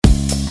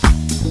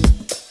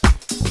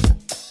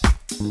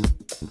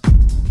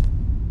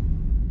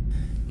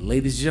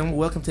Ladies and gentlemen,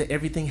 welcome to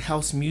Everything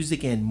House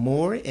Music and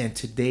More. And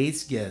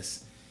today's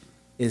guest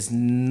is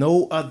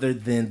no other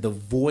than the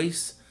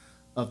voice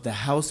of the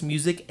house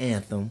music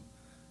anthem.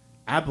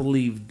 I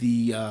believe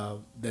the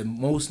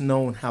most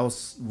known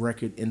house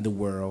record in the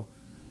world,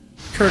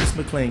 Curtis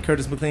McClain.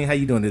 Curtis McClain, how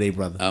you doing today,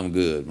 brother? I'm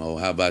good, Mo.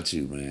 How about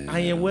you, man? I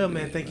am well,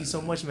 man. Thank you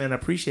so much, man. I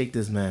appreciate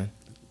this, man.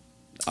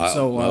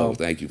 Mo,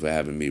 thank you for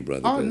having me,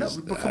 brother. Oh, no,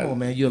 but come on,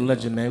 man. You're a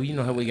legend, man. You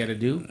know how we got to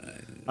do.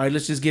 All right,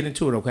 let's just get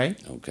into it, okay?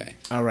 Okay.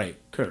 All right,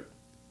 Kurt.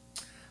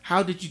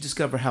 How did you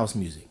discover house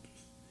music?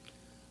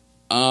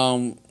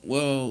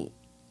 Well,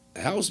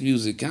 house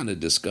music kind of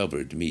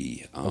discovered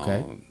me.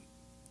 Okay.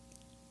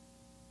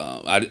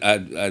 I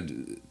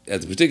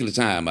at the particular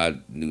time, I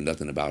knew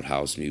nothing about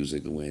house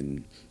music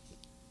when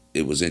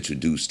it was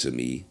introduced to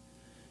me,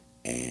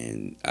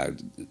 and I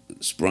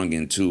sprung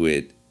into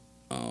it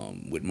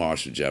with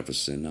Marshall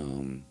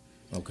Jefferson.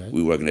 Okay.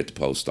 We were working at the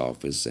post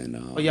office, and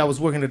I was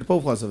working at the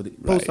post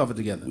office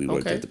together. We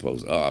worked at the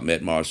post. I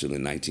met Marshall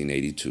in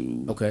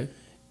 1982. Okay.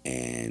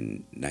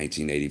 And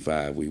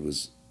 1985, we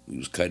was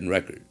cutting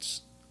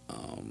records.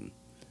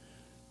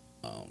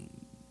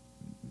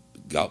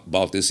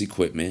 Bought this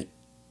equipment,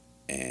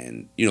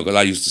 and because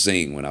I used to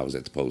sing when I was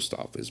at the post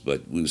office,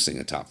 but we was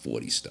singing top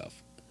 40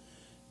 stuff,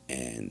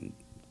 and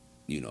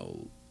he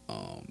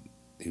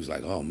was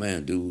like, "Oh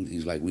man, dude,"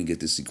 he's like, "We can get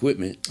this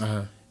equipment,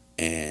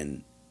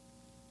 and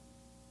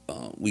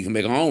we can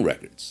make our own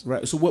records."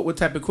 Right. So what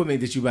type of equipment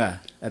did you buy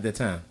at that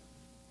time?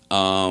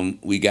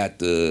 We got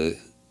the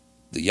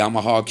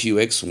Yamaha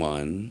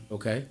QX1.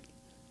 Okay.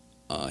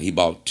 He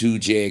bought 2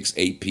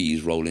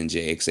 JX8Ps, Roland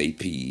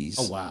JX8Ps.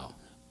 Oh wow.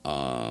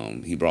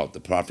 He brought the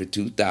Prophet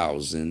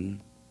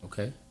 2000.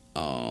 Okay.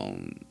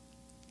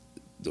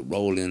 The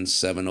Roland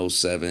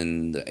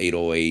 707, the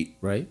 808.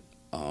 Right.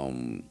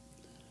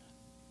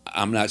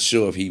 I'm not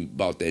sure if he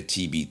bought that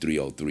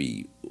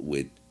TB303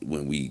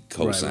 when we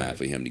co-signed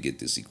for him to get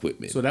this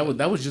equipment. So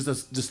that was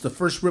just the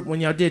first rip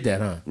when y'all did that,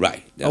 huh?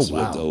 Right. That's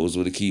wow. Those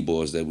were the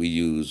keyboards that we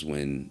used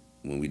when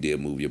we did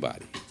Move Your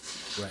Body.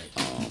 Right.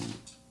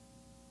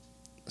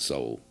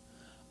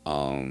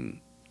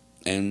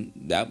 And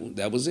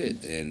that was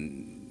it.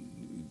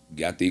 And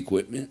got the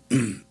equipment.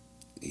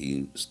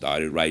 He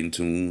started writing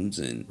tunes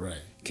and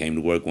came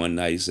to work one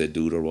night. He said,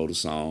 "Dude, I wrote a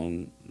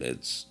song.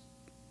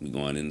 We're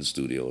going in the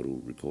studio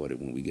to record it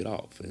when we get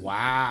off." And,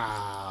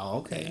 wow.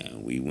 Okay.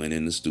 And we went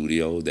in the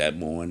studio that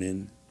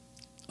morning.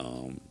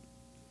 I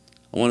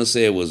want to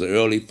say it was an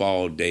early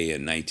fall day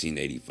in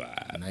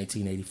 1985.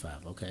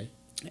 1985. Okay.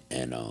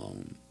 And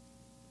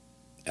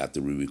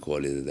after we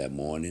recorded it that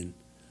morning,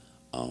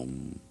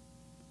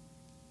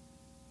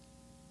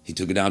 he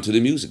took it down to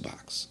the music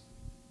box.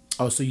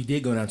 Oh, so you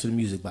did go down to the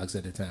music box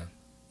at the time?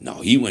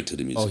 No, he went to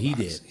the music box. Oh, he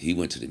did? He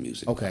went to the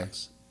music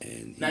box.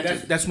 And now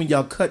that's when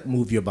y'all cut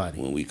Move Your Body.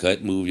 When we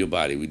cut Move Your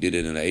Body, we did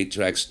it in an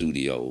 8-track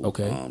studio.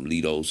 Okay.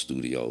 Lido's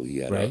studio. He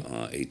had an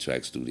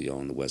 8-track studio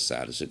on the west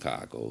side of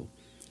Chicago.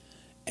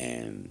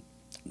 And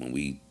when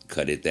we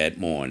cut it that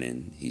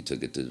morning, he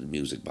took it to the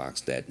music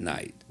box that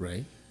night.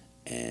 Right.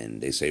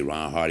 And they say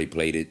Ron Hardy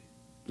played it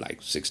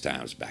like 6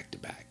 times back to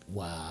back.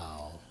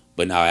 Wow.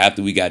 But now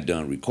after we got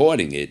done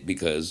recording it,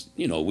 because,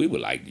 we were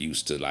like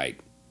used to like,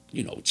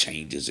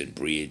 changes and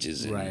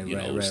bridges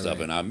and, stuff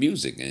in our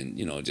music and,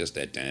 just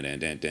that dun dun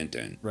dun dun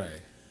dun.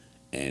 Right.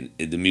 And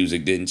the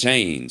music didn't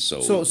change.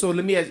 So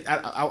let me ask,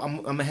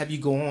 I'm going to have you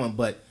go on,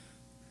 but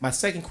my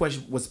second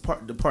question was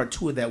part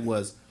 2 of that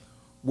was,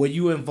 were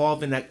you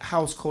involved in that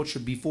house culture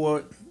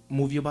before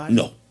Move Your Body?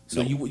 No. So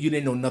you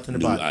didn't know nothing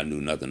about it? I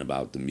knew nothing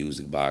about the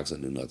music box. I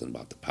knew nothing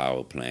about the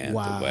power plant,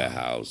 wow. the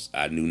warehouse.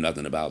 I knew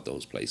nothing about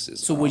those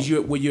places. So were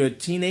you a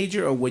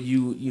teenager or were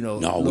you,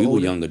 No, we were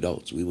young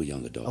adults. We were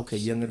young adults. Okay,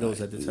 young adults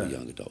at the time. We were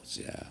young adults,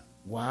 yeah.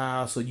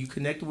 Wow, so you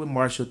connected with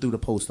Marshall through the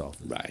post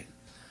office. Right.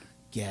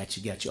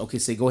 Gotcha. Okay,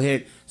 so go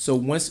ahead. So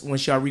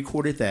once y'all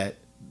recorded that,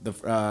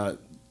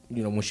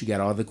 once you got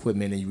all the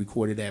equipment and you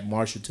recorded that,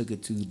 Marshall took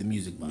it to the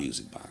music box.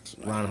 Music box,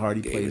 right. Ron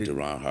Hardy Gave played it it to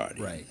Ron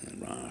Hardy. Right.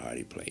 And Ron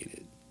Hardy played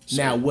it. So,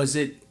 now, was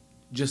it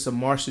just a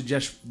Marshall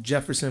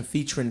Jefferson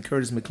featuring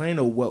Curtis McClain,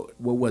 or what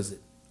was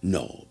it?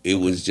 No, it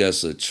was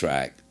just a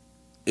track.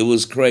 It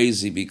was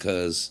crazy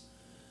because,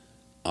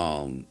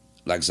 like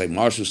I say,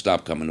 Marshall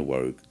stopped coming to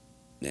work,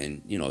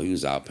 and he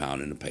was out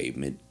pounding the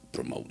pavement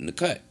promoting the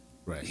cut.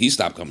 Right. He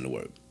stopped coming to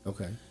work.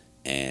 Okay.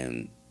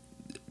 And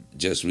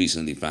just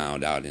recently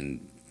found out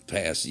in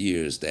past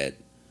years that,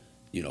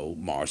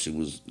 Marshall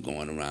was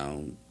going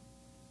around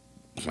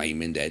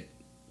claiming that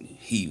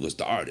he was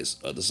the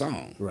artist of the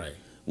song. Right.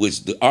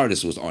 Which the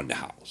artist was on the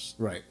house.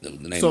 Right.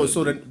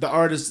 The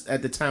artist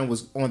at the time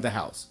was on the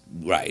house.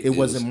 Right. It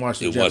wasn't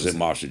Marshall Jefferson. It wasn't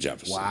Marshall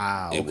Jefferson.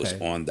 Wow. It was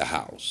on the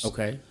house.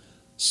 Okay.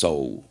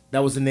 So that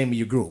was the name of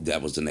your group.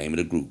 That was the name of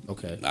the group.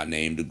 Okay. I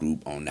named the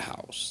group On the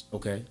House.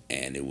 Okay.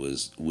 And it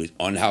was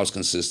On the House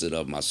consisted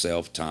of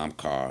myself, Tom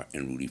Carr,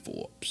 and Rudy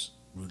Forbes.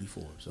 Rudy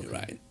Forbes. Okay.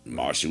 Right.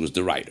 Marshall was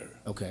the writer.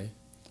 Okay.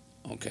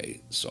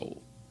 Okay.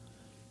 So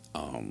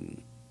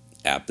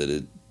after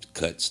the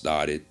cut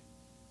started,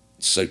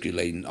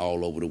 circulating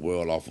all over the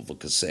world off of a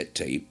cassette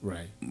tape.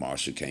 Right.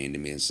 Marshall came to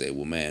me and said,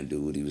 well, man,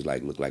 dude, he was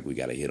like, look like we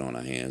got a hit on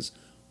our hands.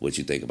 What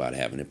you think about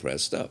having it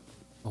pressed up?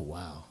 Oh,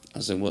 wow. I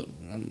said, well,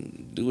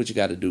 do what you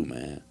got to do,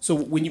 man. So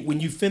when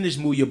you finished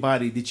Move Your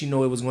Body, did you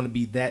know it was going to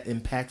be that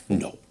impactful?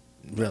 No.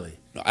 Really?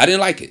 No, I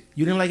didn't like it.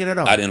 You didn't like it at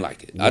all? I didn't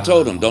like it. Wow. I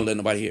told him, don't let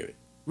nobody hear it.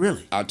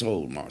 Really? I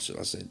told Marshall,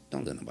 I said,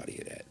 don't let nobody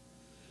hear that.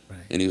 Right.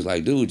 And he was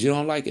like, dude, you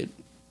don't like it?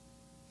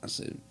 I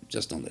said,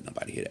 just don't let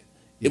nobody hear that.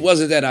 Yeah. It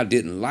wasn't that I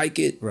didn't like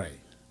it. Right.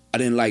 I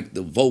didn't like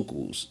the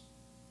vocals,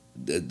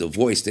 the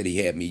voice that he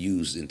had me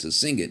use and to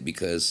sing it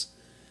because,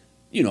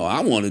 you know,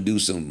 I want to do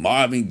some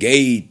Marvin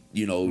Gaye,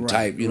 you know, right.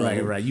 type, you know.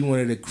 Right. You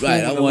wanted to croon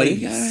right. I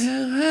wanted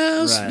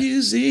house right.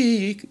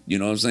 music. You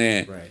know what I'm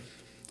saying? Right.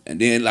 And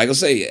then, like I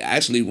say,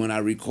 actually, when I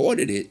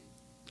recorded it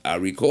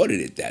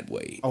that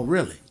way. Oh,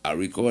 really? I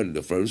recorded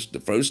the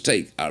first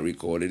take. I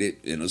recorded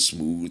it in a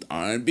smooth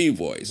R&B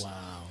voice.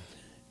 Wow.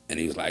 And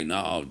he was like,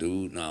 no,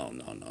 dude, no.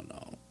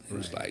 He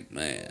was like,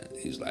 man,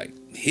 he's like,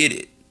 hit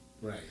it.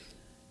 Right.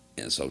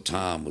 And so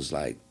Tom was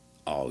like,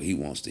 oh, he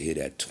wants to hear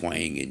that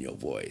twang in your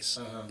voice.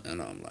 Uh-huh.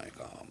 And I'm like,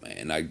 oh,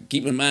 man. Now,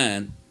 keep in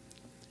mind,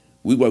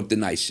 we worked the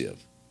night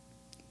shift,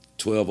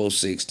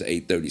 12:06 to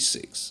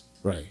 8:36.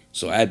 Right.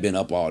 So I had been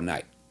up all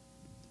night.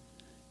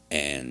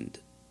 And,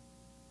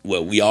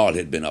 well, we all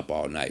had been up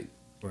all night.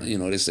 Right. You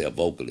know, they say a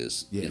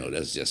vocalist. Yeah. You know,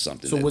 that's just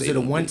something. So that was it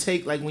a one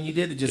take like when you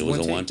did it? Just it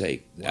was one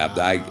take. Wow.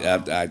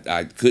 After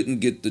I couldn't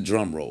get the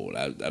drum roll.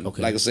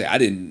 Okay. Like I say, I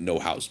didn't know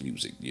house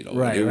music. You know,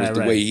 right, it was right, the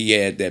right. way he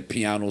had that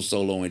piano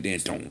solo and then.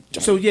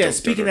 So yeah,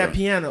 speaking of that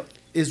piano,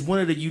 is one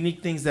of the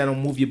unique things that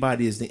on Move Your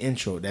Body is the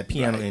intro, that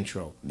piano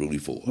intro. Rudy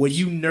Forbes. Were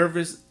you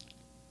nervous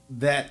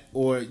that,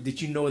 or did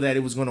you know that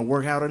it was going to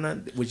work out or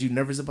not? Was you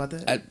nervous about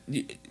that?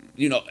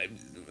 You know,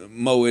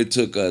 Mo, it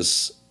took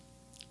us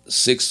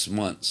 6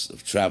 months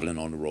of traveling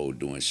on the road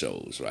doing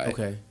shows, right?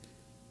 Okay.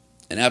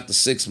 And after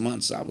 6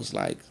 months, I was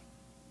like,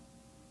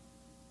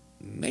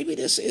 maybe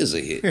this is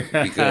a hit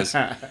because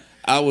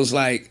I was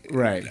like,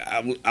 right.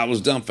 I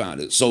was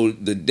dumbfounded. So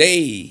the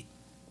day.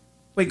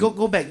 Wait,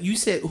 go back. You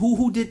said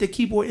who did the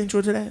keyboard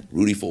intro to that?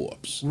 Rudy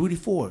Forbes. Rudy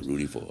Forbes.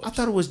 I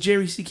thought it was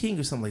Jerry C. King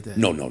or something like that.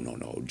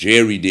 No.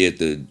 Jerry did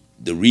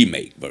the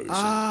remake version.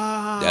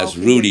 That's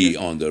okay, Rudy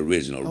on the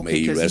original. Okay, May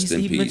he rest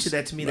in peace. He mentioned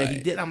that to me right. that he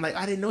did. I'm like,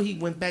 I didn't know he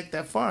went back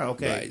that far.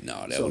 Okay. Right.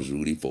 No, that was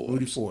Rudy Forbes.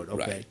 Rudy Ford.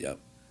 Okay. Right. Yep.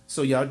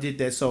 So y'all did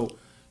that. So,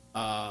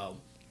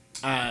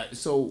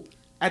 so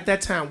at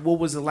that time, what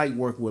was it like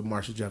working with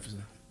Marshall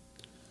Jefferson?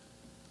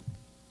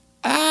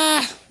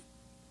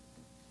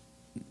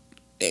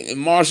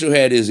 Marshall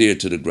had his ear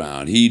to the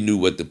ground. He knew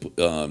what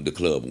the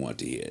club wanted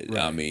to hear.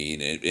 Right. I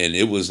mean, and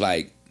it was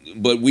like,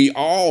 but we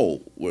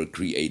all were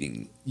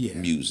creating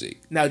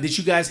music. Now, did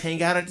you guys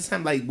hang out at the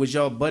time? Like, was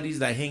y'all buddies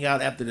that hang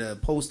out after the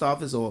post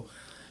office or?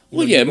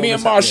 Well, yeah, me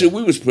and Marshall,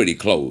 we was pretty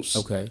close.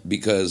 Okay.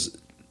 Because,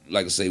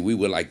 like I say, we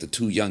were like the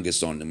two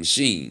youngest on the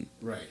machine.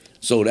 Right.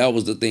 So that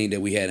was the thing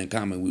that we had in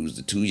common. We was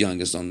the two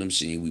youngest on the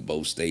machine. We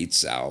both stayed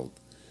south.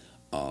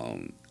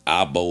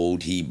 I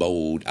bowled, he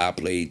bowled. I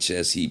played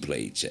chess, he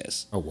played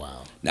chess. Oh,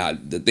 wow. Now,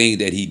 the thing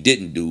that he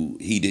didn't do,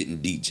 he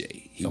didn't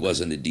DJ. He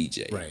wasn't a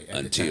DJ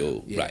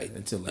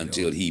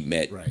until he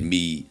met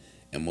me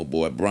and my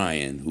boy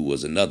Brian, who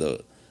was another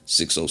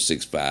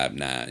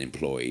 60659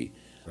 employee.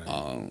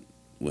 Right.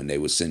 When they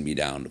would send me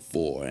down to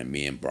 4, and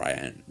me and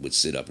Brian would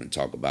sit up and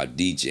talk about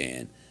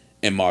DJing,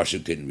 and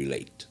Marshall couldn't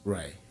relate.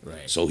 Right.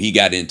 So he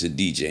got into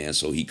DJing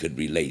so he could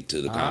relate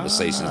to the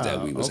conversations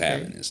that we was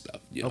having and stuff.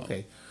 You know?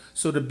 Okay.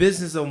 So the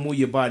business of Move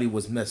Your Body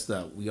was messed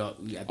up. I think we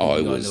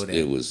all know that.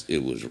 It was.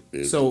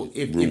 So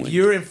if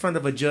you're in front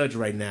of a judge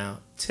right now,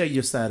 tell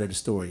your side of the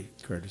story,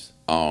 Curtis.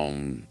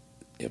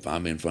 If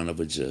I'm in front of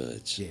a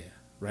judge, yeah,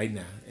 right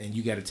now, and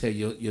you got to tell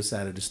your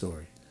side of the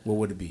story, what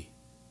would it be?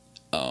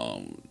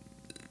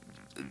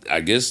 I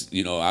guess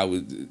I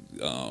would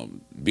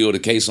build a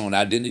case on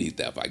identity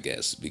theft. I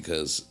guess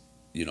because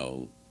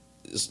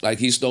it's like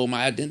he stole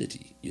my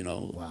identity.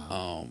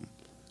 Wow.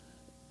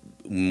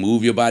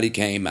 Move Your Body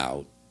came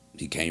out.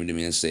 He came to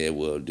me and said,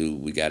 well,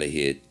 dude, we got a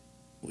hit.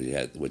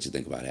 What you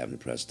think about having it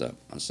pressed up?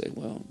 I said,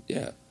 well,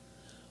 yeah.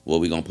 What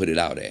we going to put it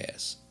out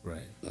as?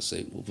 Right. I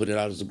said, we'll put it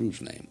out as the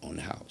group's name on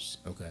the house.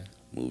 Okay.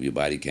 Move Your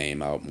Body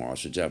came out,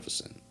 Marshall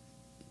Jefferson.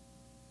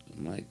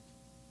 I'm like,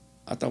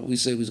 I thought we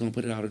said we was going to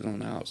put it out on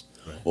the house.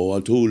 Right. Oh, I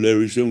told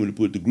Larry Sherman to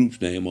put the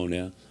group's name on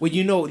there. Well,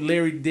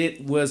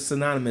 Larry was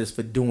synonymous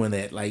for doing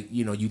that. Like,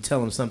 you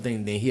tell him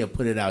something, then he'll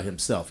put it out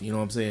himself. You know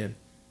what I'm saying?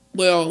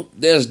 Well,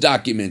 there's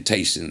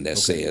documentation that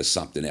says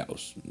something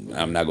else.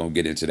 I'm not going to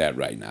get into that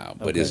right now,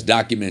 but there's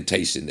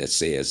documentation that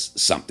says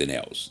something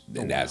else,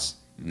 and that's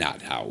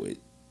not how it,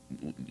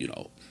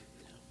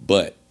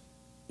 But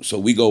so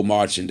we go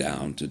marching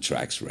down to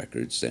Trax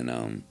Records,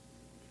 and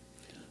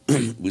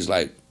we was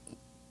like,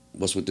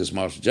 "What's with this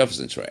Marshall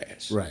Jefferson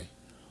trash?" Right.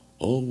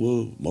 Oh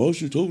well,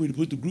 Marshall told me to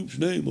put the group's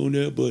name on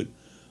there, but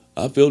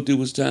I felt it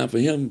was time for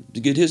him to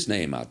get his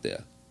name out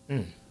there.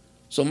 Mm.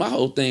 So my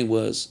whole thing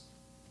was,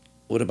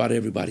 what about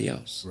everybody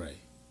else? Right.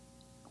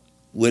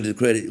 Where's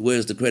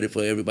the credit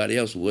for everybody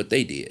else for what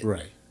they did?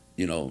 Right.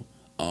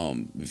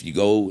 If you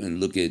go and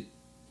look at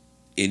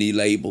any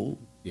label,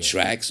 Yeah.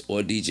 Tracks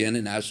or DJ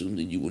International,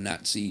 then you will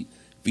not see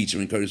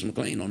featuring Curtis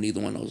McClain on either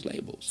one of those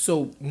labels.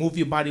 So Move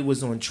Your Body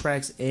was on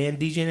Tracks and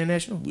DJ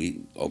International?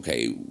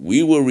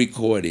 We were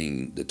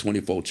recording the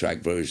 24-track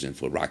version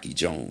for Rocky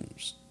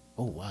Jones.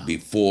 Oh, wow.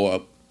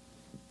 Before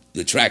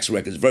the Tracks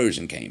Records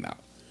version came out.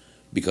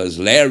 Because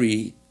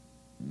Larry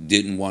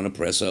didn't want to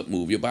press up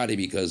Move Your Body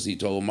because he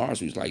told Marshall,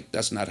 he was like,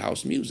 that's not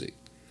house music.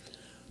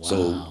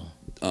 Wow.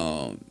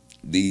 So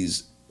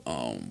these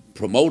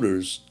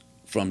promoters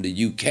from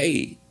the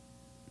UK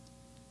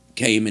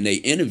came and they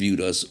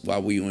interviewed us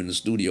while we were in the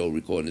studio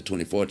recording the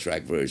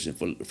 24-track version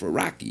for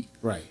Rocky.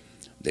 Right.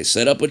 They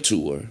set up a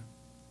tour.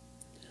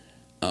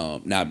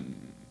 Now,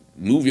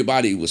 Move Your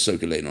Body was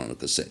circulating on a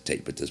cassette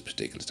tape at this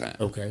particular time.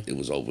 Okay. It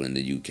was over in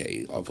the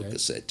UK off a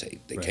cassette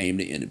tape. They came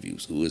to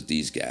interviews. Who is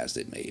these guys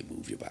that made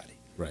Move Your Body?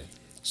 Right.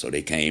 So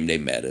they came, they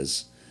met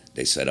us.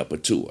 They set up a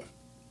tour.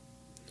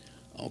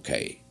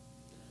 Okay.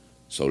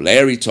 So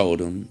Larry told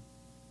them,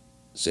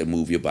 said,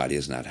 Move Your Body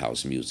is not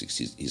house music.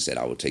 He said,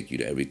 I will take you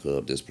to every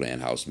club that's playing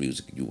house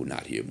music. You will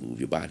not hear Move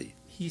Your Body.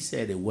 He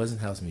said it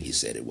wasn't house music. He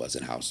said it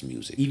wasn't house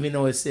music. Even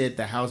though it said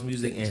the house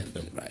music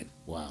anthem. Right.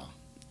 Wow.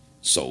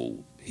 So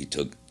he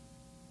took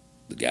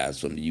the guys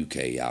from the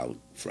UK out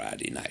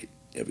Friday night.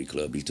 Every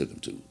club he took them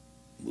to,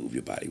 Move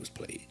Your Body was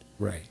played.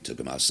 Right.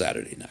 Took him out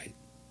Saturday night.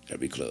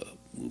 Every club,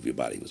 Move Your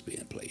Body was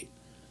being played.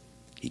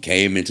 He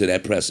came into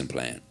that pressing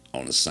plant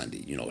on a Sunday.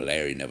 You know,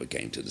 Larry never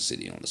came to the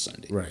city on a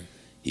Sunday. Right.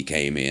 He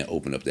came in,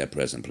 opened up that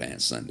pressing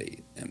plant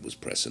Sunday, and was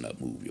pressing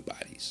up Move Your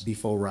Bodies.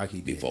 Before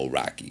Rocky did. Before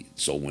Rocky.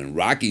 So when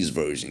Rocky's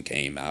version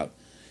came out,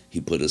 he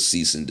put a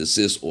cease and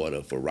desist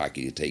order for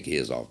Rocky to take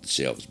his off the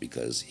shelves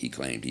because he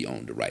claimed he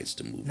owned the rights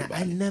to Move Now, Your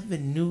Body. I never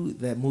knew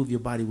that Move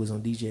Your Body was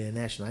on DJ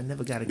International. I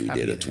never got a copy of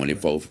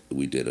that.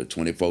 We did a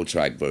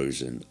 24-track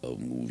version of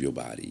Move Your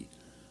Body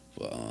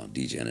for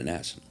DJ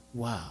International.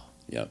 Wow.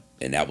 Yep.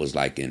 And that was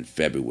like in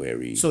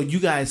February. So you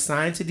guys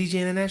signed to DJ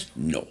International?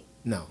 No.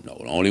 No. No.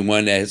 The only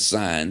one that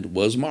signed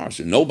was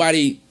Marshall.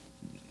 Nobody.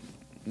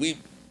 We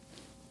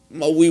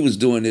was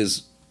doing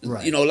this.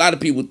 Right. You know, a lot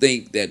of people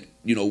think that,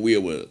 you know, we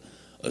were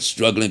a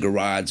struggling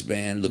garage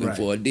band looking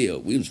for a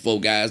deal. We was 4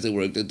 guys that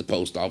worked at the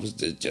post office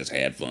that just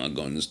had fun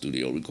going to the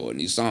studio recording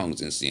these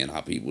songs and seeing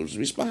how people was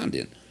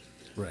responding.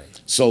 Right.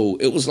 So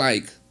it was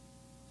like,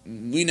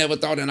 we never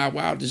thought in our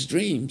wildest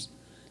dreams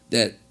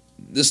that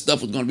this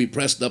stuff was going to be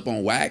pressed up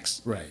on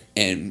wax. Right.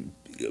 And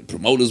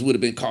promoters would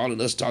have been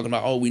calling us talking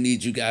about, oh, we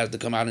need you guys to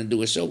come out and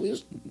do a show. We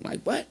was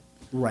like, what?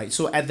 Right.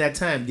 So at that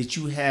time, did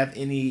you have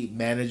any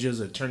managers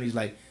or attorneys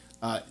like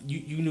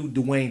you knew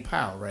Dwayne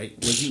Powell, right?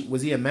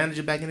 Was he a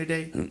manager back in the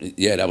day?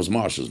 Yeah, that was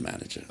Marshall's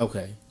manager.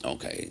 Okay.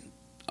 Okay.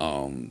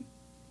 And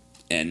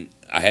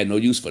I had no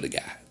use for the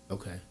guy.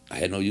 Okay. I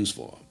had no use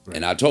for him. Right.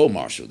 And I told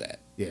Marshall that.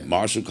 Yeah.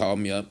 Marshall called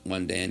me up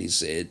one day and he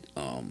said,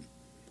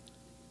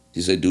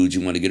 dude,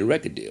 you want to get a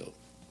record deal?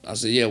 I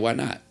said, yeah, why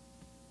not?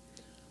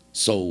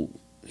 So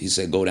he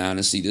said, go down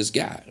and see this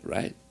guy,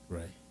 right?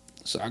 Right.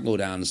 So I go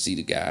down to see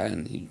the guy,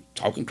 and he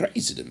talking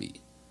crazy to me.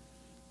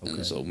 Okay.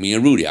 And so me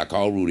and Rudy, I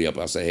called Rudy up.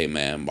 I said, hey,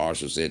 man,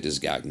 Marshall said this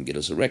guy can get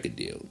us a record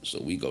deal.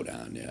 So we go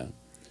down there.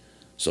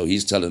 So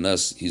he's telling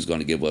us he's going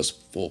to give us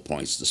 4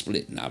 points to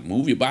split. Now,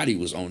 Move Your Body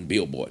was on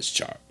Billboard's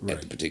chart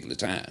at the particular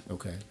time.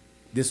 Okay.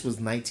 This was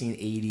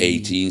 1980.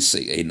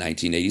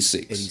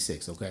 1986.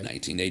 86, okay.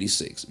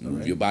 1986.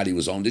 Move Your Body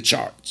was on the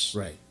charts.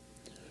 Right.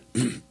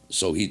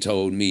 So he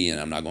told me, and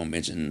I'm not going to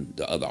mention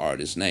the other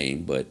artist's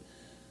name, but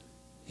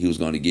he was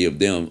going to give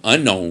them,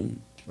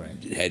 unknown,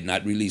 had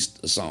not released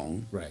a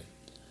song,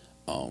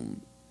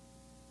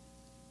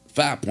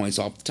 5 points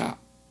off the top.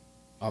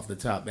 Off the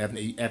top, after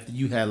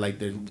you had like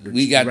the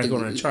we got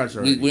record on the charts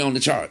already. We on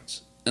the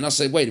charts. And I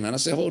said, wait a minute. I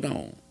said, hold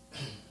on.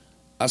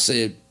 I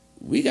said,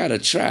 we got a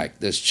track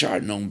that's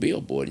charting on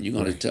Billboard, and you're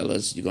going to tell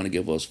us you're going to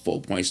give us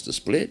 4 points to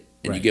split,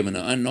 and you're giving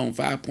an unknown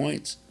 5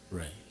 points?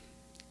 Right.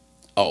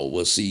 Oh,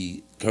 well,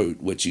 see, Kurt,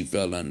 what you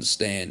fail to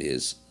understand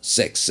is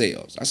sex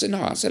sells. I said,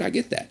 no. I said, I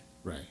get that.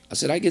 Right. I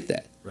said, I get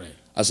that. Right.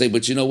 I said,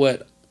 but you know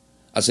what?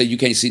 I said, you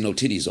can't see no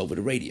titties over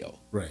the radio.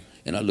 Right.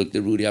 And I looked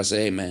at Rudy. I said,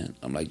 hey, man,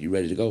 I'm like, you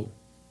ready to go?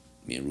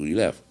 Me and Rudy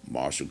left.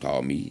 Marshall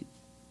called me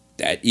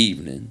that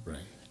evening,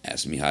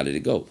 asked me how did it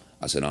go.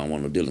 I said, I don't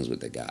want no dealings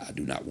with that guy. I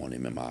do not want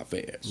him in my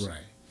affairs.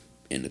 Right.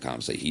 In the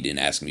conversation, he didn't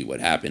ask me what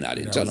happened. I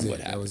didn't tell him what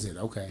happened. That was it.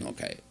 Okay.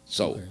 Okay.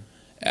 So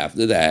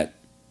after that,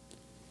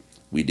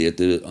 we did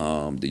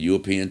the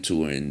European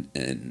tour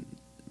in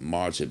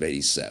March of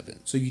 '87.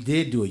 So you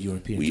did do a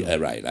European tour,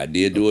 right? I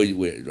did do it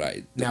with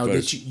Now,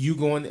 did you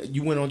went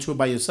on tour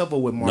by yourself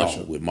or with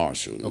Marshall? No, with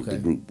Marshall. Okay. The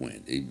group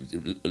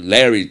went.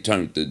 Larry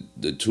turned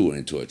the tour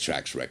into a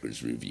Tracks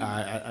Records review.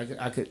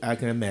 I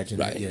can imagine.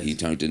 Right. That, yes. He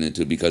turned it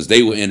into, because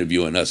they were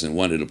interviewing us, and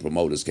one of the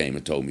promoters came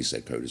and told me,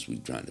 said, Curtis, we're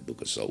trying to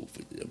book a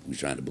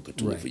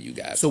tour for you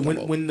guys. So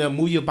when the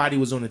Move Your Body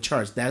was on the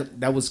charts,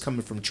 that was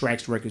coming from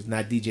Tracks Records,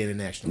 not DJ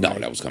International. No,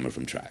 that was coming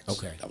from Tracks.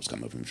 Okay. That was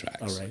coming from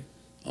Tracks. All right.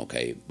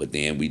 Okay, but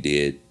then we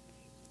did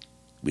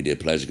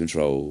Pleasure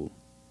Control.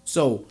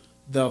 So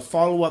the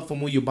follow up for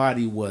Move Your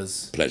Body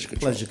was Pleasure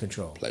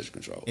Control. Pleasure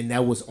Control. And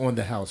that was on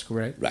the house,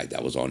 correct? Right,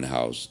 that was on the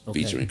house,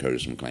 featuring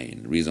Curtis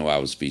McClain. The reason why I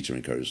was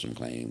featuring Curtis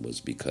McClain was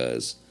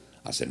because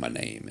I said my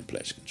name in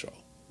Pleasure Control.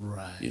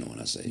 Right. You know when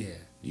I say,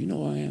 you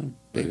know who I am?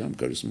 Baby, I'm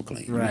Curtis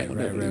McClain. Right, you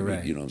know,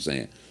 right. You know what I'm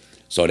saying?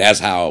 So that's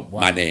how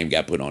my name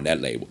got put on that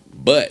label.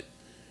 But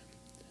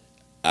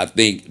I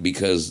think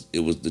because it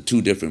was the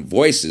two different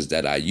voices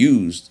that I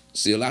used,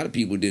 see, a lot of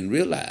people didn't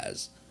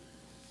realize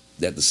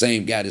that the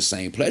same guy that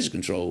sang Pleasure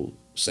Control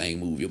sang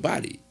Move Your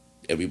Body.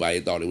 Everybody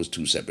thought it was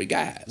two separate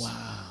guys.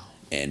 Wow.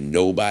 And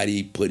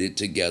nobody put it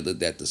together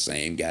that the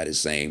same guy that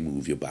sang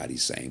Move Your Body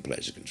sang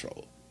Pleasure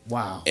Control.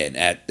 Wow. And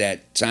at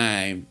that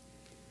time,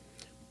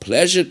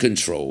 Pleasure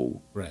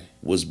Control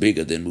was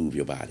bigger than Move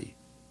Your Body.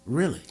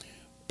 Really?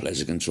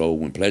 Pleasure Control,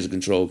 when Pleasure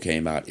Control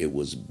came out, it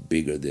was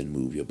bigger than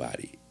Move Your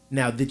Body.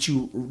 Now, did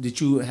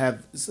you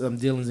have some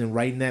dealings in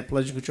writing that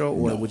Pleasure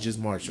Control, or it was just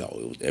Marshall?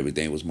 No,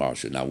 everything was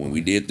Marshall. Now, when we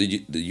did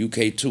the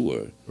UK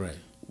tour,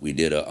 we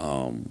did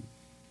an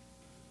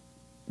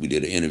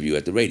interview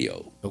at the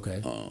radio.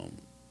 Okay.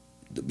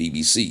 The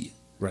BBC.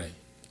 Right.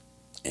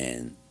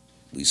 And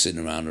we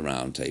sitting around the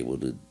round table.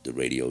 The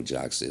radio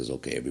jock says,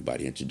 "Okay,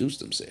 everybody introduce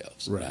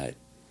themselves." Right.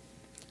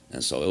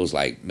 And so it was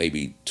like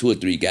maybe 2 or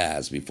 3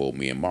 guys before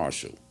me and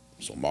Marshall.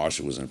 So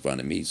Marshall was in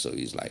front of me. So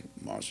he's like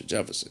Marshall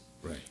Jefferson.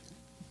 Right.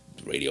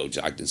 The radio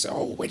jock didn't say,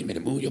 "Oh, wait a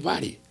minute, Move Your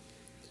Body."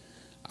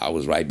 I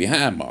was right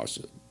behind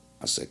Marshall.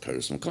 I said,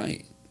 "Curtis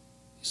McClain."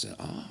 He said,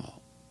 "Oh,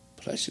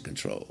 Pleasure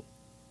Control."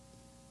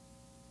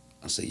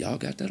 I said, "Y'all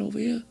got that over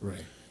here?" Right.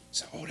 He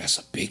said, "Oh, that's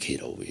a big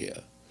hit over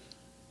here."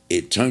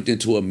 It turned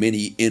into a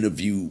mini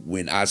interview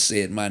when I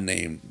said my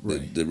name.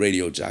 The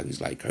radio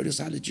jockey's like, "Curtis,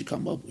 how did you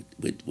come up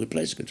with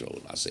Pleasure Control?"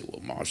 And I said,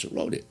 "Well, Marshall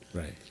wrote it."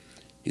 Right.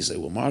 He said,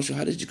 "Well, Marshall,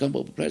 how did you come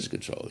up with Pleasure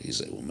Control?" He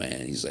said, "Well,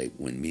 man," he said,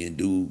 "when me and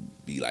Dude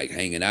be like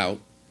hanging out,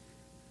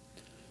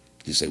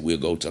 he said, we'll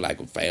go to like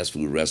a fast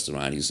food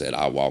restaurant." He said,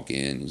 "I'll walk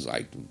in." He's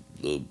like,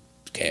 little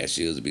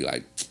cashiers would be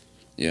like,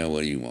 "Yeah,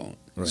 what do you want?"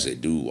 He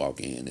said, "Dude, walk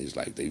in." It's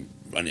like they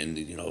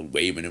running,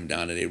 waving them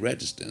down to their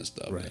register and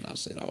stuff. And I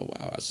said, "Oh,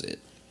 wow." I said,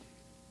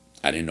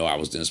 I didn't know I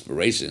was the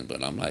inspiration,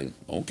 but I'm like,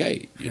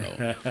 okay,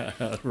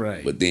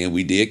 Right. But then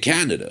we did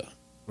Canada.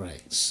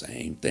 Right.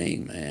 Same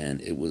thing,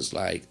 man. It was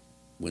like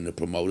when the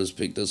promoters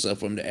picked us up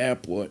from the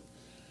airport,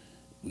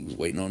 we was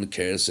waiting on the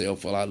carousel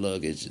for our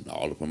luggage, and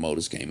all the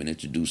promoters came and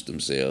introduced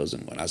themselves.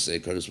 And when I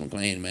said Curtis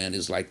McClain, man,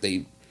 it's like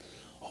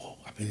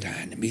I've been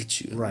dying to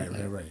meet you. Right.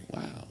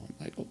 Wow. I'm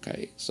like,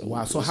 okay. So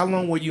how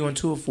long were you on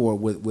tour for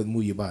with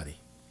Move Your Body?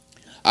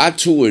 I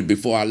toured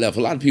before I left.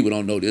 A lot of people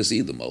don't know this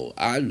either, Mo.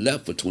 I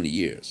left for 20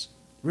 years.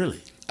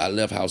 Really? I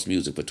left house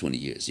music for 20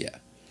 years, yeah.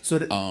 So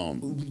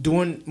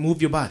doing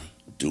Move Your Body?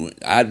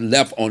 I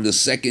left on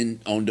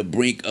the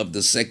brink of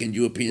the second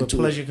European tour.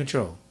 Pleasure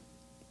Control?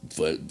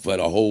 For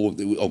the whole,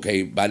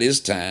 okay, by this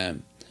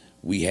time,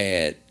 we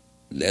had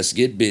Let's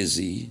Get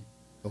Busy.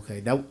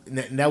 Okay,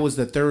 that was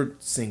the third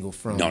single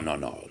from...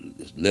 No.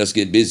 Let's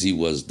Get Busy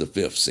was the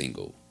 5th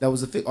single. That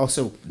was the 5th.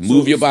 Also,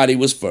 Move Your Body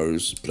was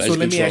first. Pleasure so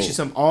let Control. Me ask you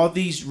something. All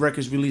these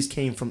records released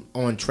came from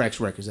on Trax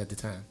Records at the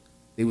time.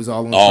 It was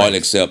all on all Trax.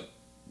 Except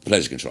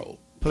Pleasure Control.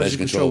 Pleasure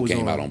Control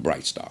came out on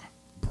Bright Star.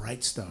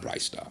 Bright Star.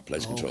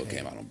 Pleasure Control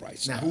came out on Bright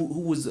Star. Now,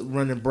 who was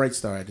running Bright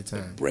Star at the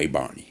time? Ray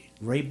Barney.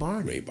 Ray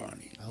Barney.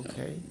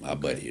 Okay. My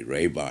buddy,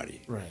 Ray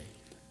Barney. Right.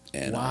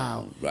 And,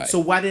 wow. Right. So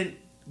why didn't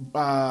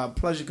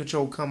Pleasure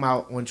Control come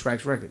out on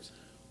Trax Records?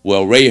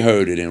 Well, Ray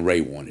heard it and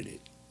Ray wanted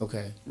it.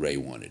 Okay. Ray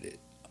wanted it.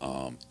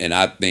 And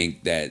I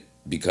think that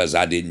because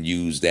I didn't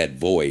use that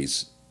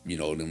voice,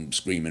 them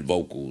screaming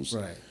vocals.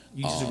 Right.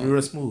 You just real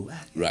smooth.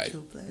 Right.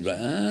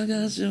 I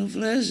got your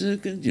pleasure.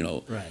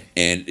 Right.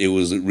 And it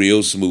was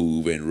real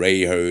smooth. And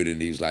Ray heard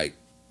and he was like,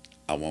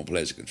 "I want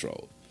Pleasure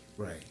Control."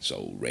 Right.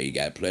 So Ray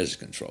got Pleasure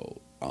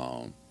Control.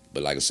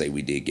 But like I say,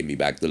 we did Give Me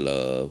Back the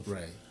Love.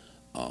 Right.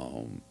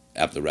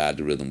 After Ride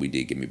the Rhythm, we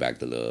did Give Me Back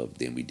the Love.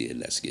 Then we did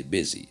Let's Get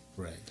Busy.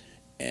 Right.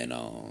 And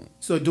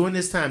so during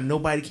this time,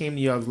 nobody came to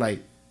you and was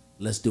like,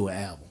 "Let's do an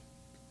album."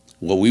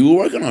 Well, we were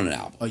working on an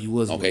album. Oh, you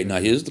was? Okay, now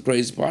here's the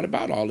crazy part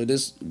about all of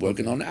this,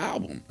 working on the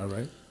album. All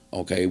right.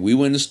 Okay, we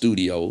were in the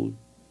studio.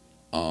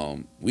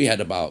 We had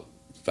about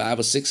 5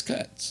 or 6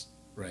 cuts.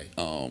 Right.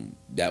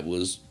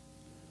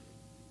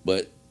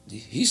 But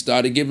he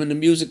started giving the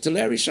music to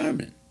Larry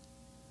Sherman.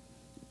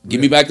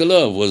 Give Me Back the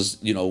Love was,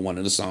 one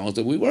of the songs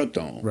that we worked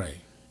on. Right.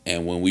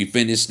 And when we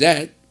finished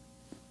that,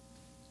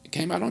 it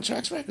came out on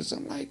Trax Records.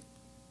 I'm like,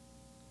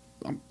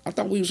 I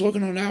thought we was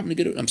working on an album to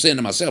get it. I'm saying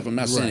to myself, I'm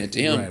not saying it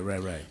to him.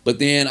 Right. But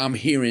then I'm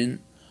hearing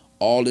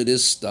all of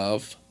this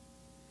stuff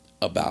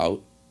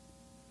about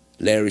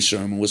Larry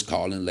Sherman was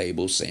calling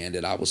labels saying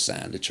that I was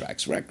signed to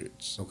Trax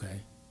Records.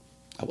 Okay.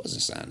 I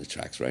wasn't signed to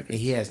Trax Records. And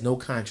he has no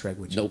contract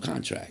with you. No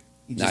contract.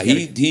 Now,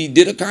 he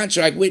did a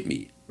contract with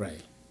me.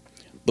 Right.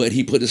 But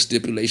he put a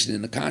stipulation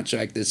in the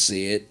contract that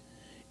said,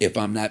 if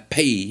I'm not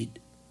paid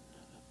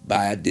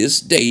by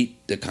this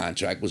date, the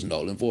contract was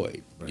null and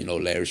void. Right.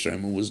 Larry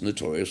Sherman was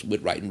notorious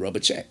with writing rubber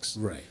checks.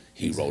 Right.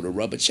 He wrote a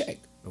rubber check.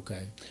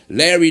 Okay.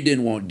 Larry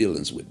didn't want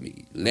dealings with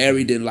me.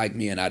 Larry didn't like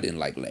me, and I didn't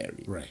like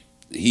Larry. Right.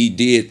 He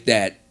did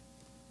that,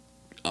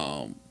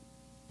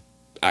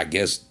 I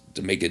guess,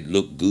 to make it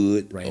look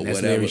good, Right. or And that's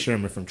whatever. Larry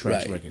Sherman from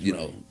Trash Right. Records. You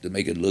know, to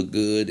make it look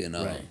good, and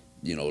Right.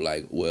 you know,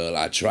 like, well,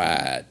 I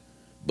tried,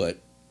 but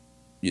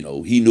you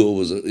know, he knew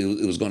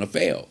it was going to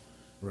fail.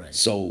 Right.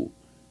 So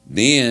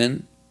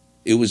then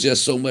it was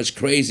just so much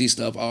crazy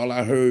stuff. All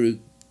I heard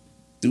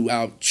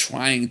throughout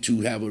trying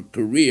to have a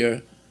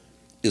career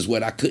is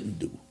what I couldn't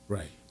do.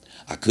 Right.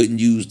 I couldn't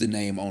use the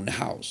name on the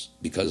house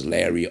because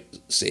Larry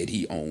said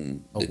he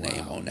owned the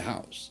name on the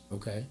house.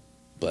 Okay.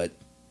 But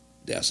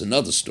that's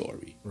another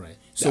story. Right.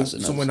 So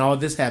when all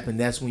this happened,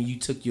 that's when you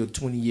took your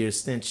 20-year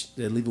stint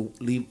to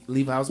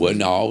leave house. Well,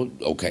 no.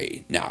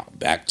 Okay. Now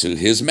back to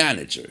his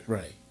manager.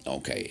 Right.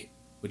 Okay.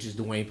 Which is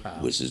Dwayne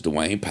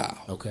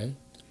Powell. Okay.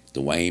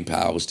 Dwayne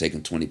Powell was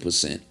taking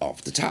 20%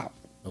 off the top.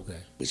 Okay.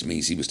 Which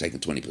means he was taking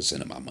 20%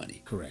 of my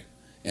money. Correct.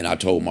 And I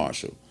told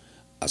Marshall,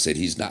 I said,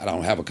 I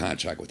don't have a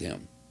contract with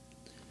him.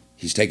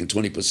 He's taking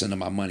 20% of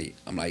my money.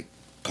 I'm like,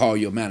 call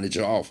your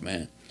manager off,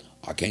 man.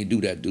 I can't do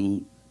that,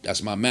 dude.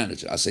 That's my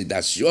manager. I say,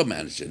 that's your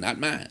manager, not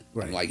mine.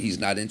 Right. I'm like, he's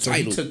not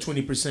entitled. So he took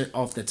 20%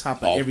 off the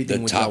top of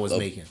everything which I was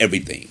making.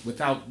 Everything.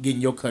 Without getting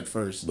your cut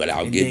first.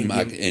 Without getting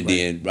my,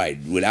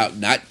 without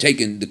not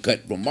taking the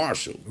cut from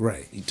Marshall.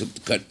 Right. He took the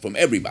cut from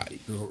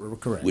everybody.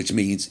 Correct. Which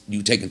means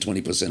you taking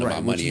 20% of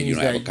my money and you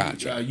don't have a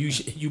contract.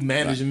 You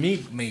managing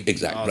me, maybe.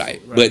 Exactly, also,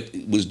 right. But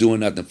it was doing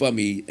nothing for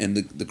me. And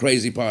the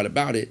crazy part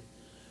about it,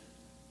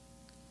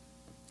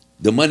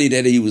 the money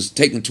that he was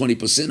taking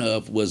 20%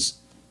 of was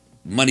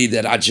money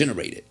that I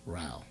generated.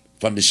 Wow.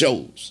 From the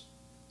shows.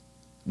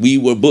 We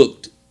were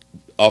booked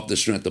off the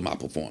strength of my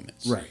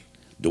performance. Right.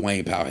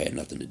 Dwayne Powell had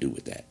nothing to do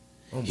with that.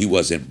 He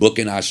wasn't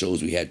booking our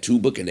shows. We had 2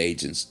 booking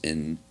agents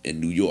in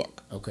New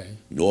York. Okay.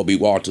 Norby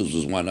Walters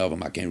was one of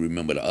them. I can't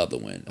remember the other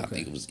one. Okay. I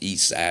think it was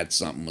East Side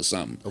something or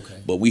something.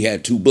 Okay. But we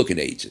had 2 booking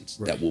agents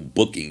that were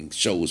booking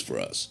shows for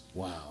us.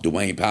 Wow.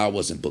 Dwayne Powell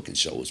wasn't booking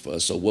shows for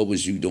us. So what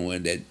was you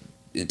doing that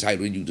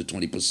entitled you to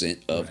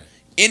 20% of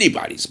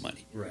anybody's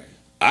money? Right.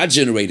 I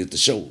generated the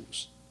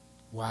shows.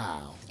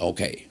 Wow.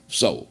 Okay,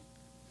 so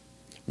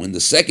when the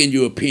second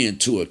European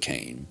tour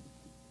came,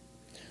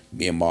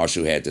 me and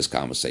Marshall had this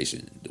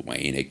conversation.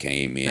 Dwayne had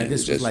came in. And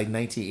this was like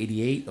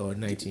 1988 or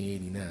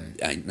 1989?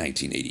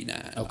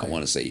 1989. Okay. I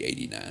want to say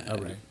 89. All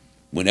right.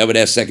 Whenever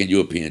that second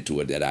European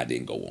tour that I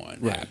didn't go on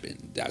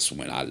happened, that's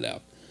when I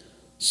left.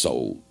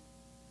 So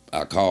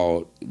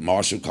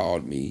Marshall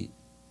called me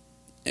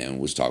and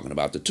was talking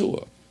about the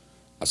tour.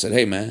 I said,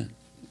 hey, man,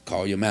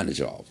 call your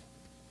manager off.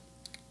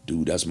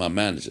 Dude, that's my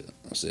manager.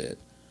 I said,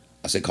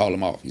 call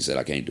him off. He said,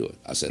 I can't do it.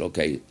 I said,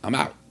 okay, I'm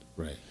out.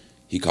 Right.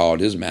 He called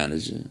his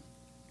manager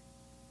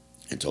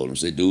and told him,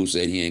 said, dude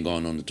said he ain't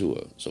going on the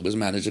tour. So his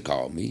manager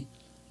called me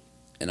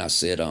and I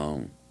said,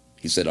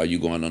 he said, are you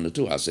going on the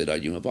tour? I said, are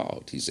you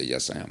involved? He said,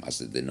 yes, I am. I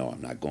said, then no,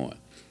 I'm not going.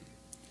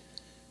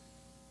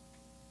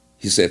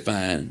 He said,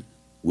 fine,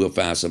 we'll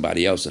find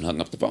somebody else, and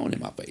hung up the phone in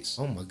my face.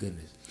 Oh my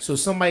goodness. So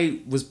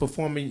somebody was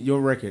performing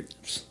your record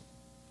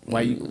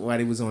while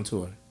they was on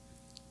tour.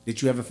 Did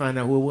you ever find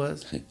out who it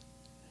was?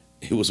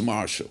 It was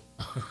Marshall.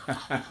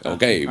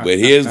 Okay, but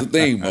here's the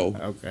thing, Mo.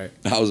 Okay.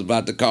 I was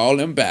about to call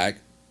him back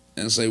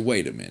and say,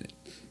 wait a minute.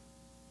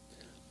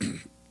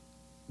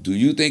 Do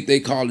you think they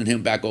calling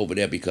him back over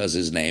there because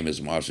his name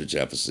is Marshall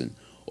Jefferson,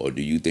 or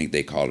do you think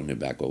they calling him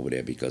back over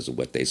there because of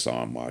what they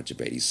saw in March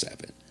of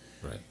 '87?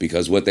 Right.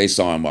 Because what they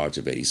saw in March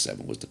of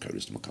 '87 was the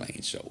Curtis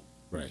McClain show.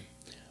 Right.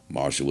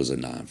 Marshall was a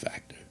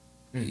non-factor.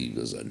 He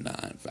was a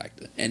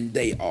non-factor, and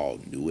they all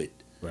knew it.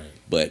 Right.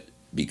 But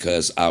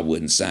because I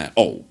wouldn't sign.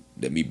 Oh,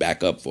 let me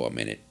back up for a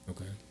minute.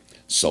 Okay.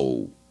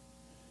 So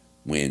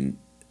when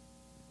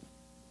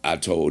I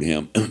told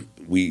him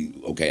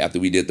after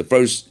we did the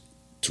first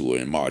tour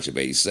in March of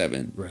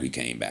 '87, we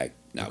came back.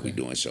 Now we're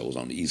doing shows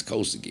on the East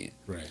Coast again.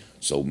 Right.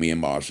 So me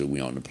and Marshall, we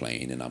on the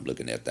plane, and I'm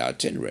looking at the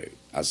itinerary.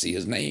 I see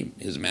his name,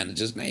 his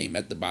manager's name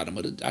at the bottom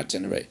of the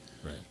itinerary.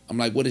 Right. I'm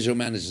like, what is your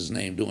manager's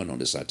name doing on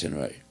this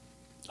itinerary?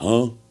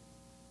 Huh?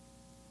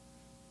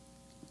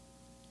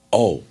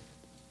 Oh,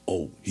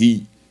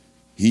 he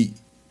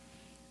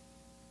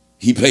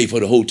paid for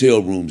the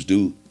hotel rooms,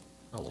 dude.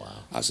 Oh, wow.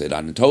 I said,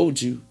 I done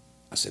told you.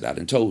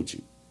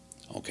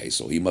 Okay,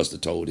 so he must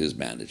have told his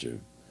manager,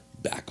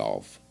 back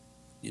off.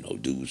 You know,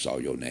 dude saw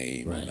your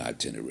name on the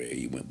itinerary.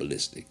 He went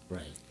ballistic.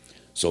 Right.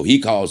 So he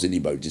calls an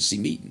emergency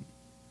meeting.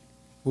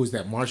 Who's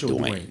that, Marshall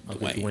or Dwayne?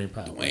 Okay, Dwayne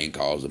Powell. Dwayne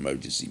calls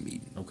emergency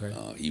meeting. Okay.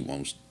 He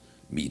wants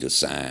me to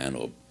sign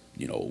or,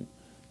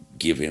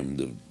 give him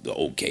the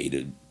okay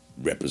to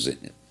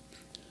represent him.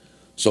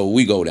 So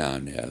we go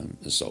down there,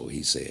 and so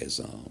he said,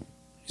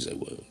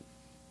 well,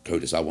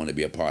 Curtis, I want to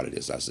be a part of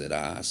this. I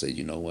said,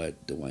 you know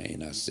what,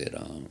 Dwayne? I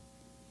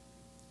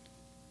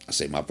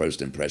said, my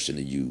first impression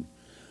of you,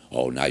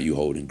 oh, now you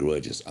holding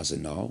grudges. I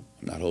said, no,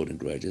 I'm not holding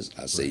grudges.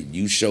 I said,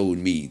 you showed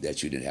me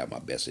that you didn't have my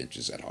best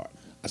interests at heart.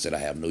 I said, I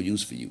have no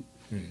use for you.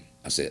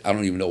 I said, I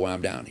don't even know why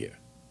I'm down here.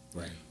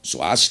 Right.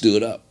 So I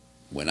stood up.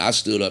 When I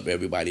stood up,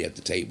 everybody at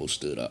the table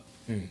stood up.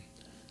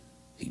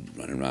 He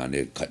running around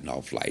there cutting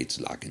off lights,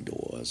 locking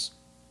doors.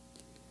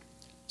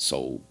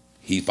 So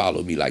he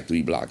followed me like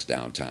 3 blocks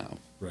downtown.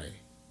 Right.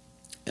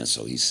 And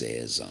so he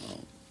says,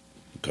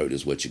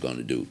 Curtis, what you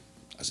gonna do?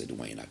 I said,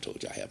 Dwayne, I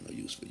told you I have no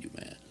use for you,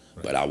 man.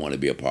 Right. But I want to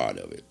be a part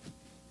of it.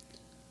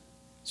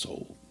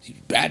 So he's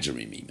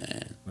badgering me,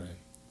 man. Right.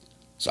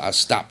 So I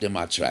stopped in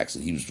my tracks,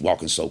 and he was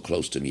walking so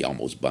close to me,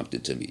 almost bumped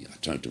into me. I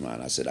turned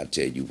around, I said, I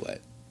tell you what.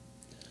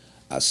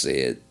 I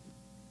said,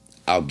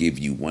 I'll give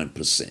you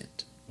 1%.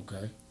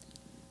 Okay.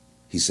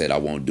 He said, I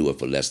won't do it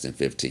for less than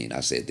 15. I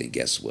said, then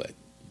guess what?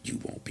 You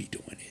won't be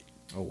doing it.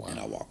 Oh, wow. And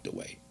I walked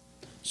away.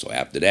 So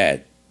after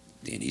that,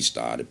 then he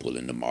started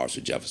pulling the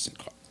Marshall Jefferson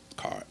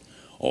card.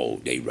 Oh,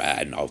 they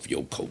riding off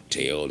your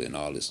coattail and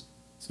all this.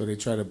 So they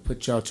try to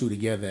put y'all two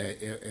together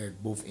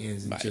at both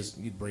ends and Right. just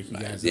you break you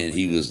guys Then up.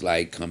 he was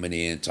like coming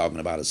in talking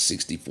about a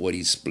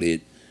 60-40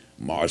 split.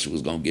 Marshall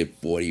was going to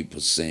get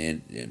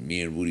 40%, and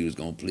me and Rudy was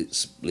going to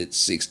split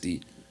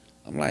 60.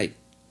 I'm like,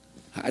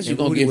 how's you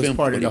going to give was him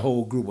part 40? of the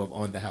whole group of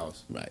On the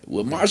House. Right.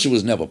 Well, Marshall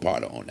was never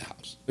part of On the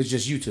House. It's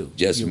just you two.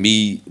 Just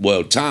me.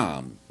 Well,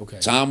 Tom. Okay.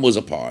 Tom was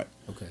a part.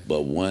 Okay.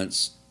 But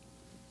once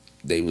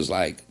they was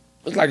like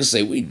I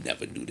say, we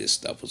never knew this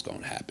stuff was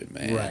gonna happen,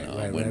 man.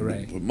 Right, when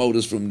right.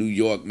 promoters from New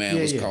York, man,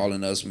 was Yeah.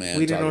 calling us, man.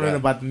 We didn't know talking nothing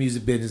about the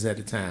music business at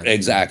the time.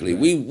 Exactly.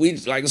 Right. We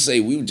like I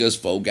say, we were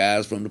just 4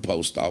 guys from the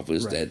post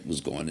office Right. that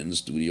was going in the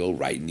studio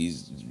writing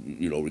these,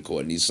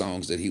 recording these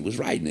songs that he was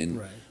writing, and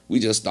Right. we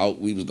just thought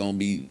we was gonna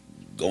be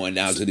going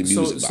down to the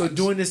music box. So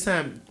during this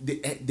time,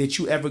 did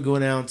you ever go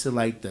down to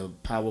like the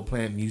Power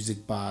Plant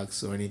Music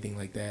Box or anything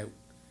like that?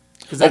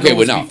 Because Okay, it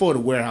was now- before the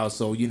warehouse,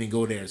 so you didn't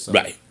go there. So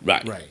Right.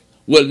 right.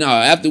 Well, no,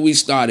 after we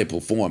started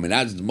performing,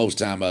 that's the most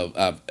time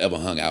I've ever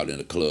hung out in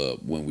a club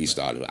when we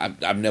started.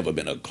 I've never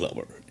been a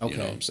clubber, Okay. you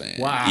know what I'm saying?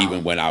 Wow.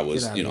 Even when I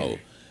was, Get out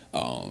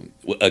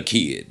a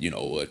kid,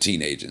 a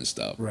teenager and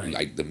stuff. Right.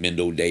 Like the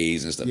Mendo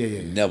days and stuff.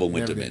 Yeah. Never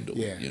went Never to been, Mendo.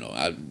 yeah.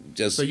 I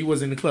just... So you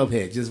wasn't in the club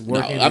head, just no,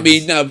 working. I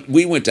mean, no,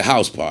 we went to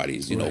house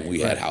parties. Right, We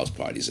had right. house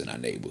parties in our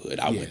neighborhood.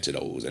 I Yeah. went to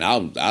those, and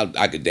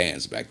I could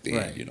dance back then,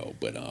 Right.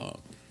 but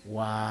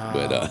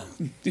Wow.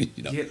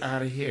 Get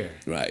out of here.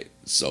 right.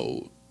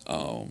 So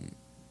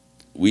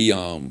we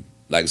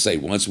like I say,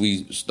 once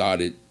we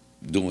started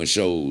doing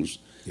shows,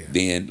 Yeah.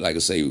 then like I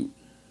say,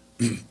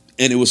 and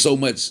it was so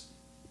much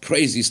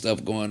crazy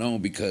stuff going on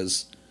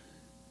because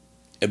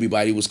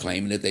everybody was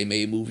claiming that they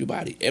made Move Your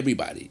Body.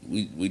 Everybody.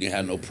 We didn't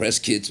have no press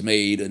kits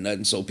made or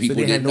nothing, so people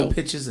So they had didn't no know.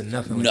 pictures and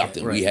nothing. Like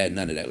Nothing. That. Right. We had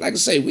none of that. Like I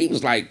say, we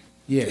was like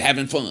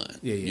having fun.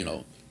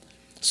 Yeah.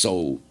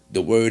 So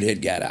the word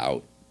had got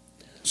out.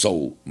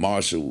 So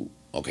Marshall,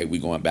 okay, we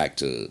going back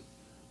to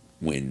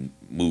when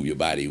Move Your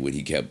Body, when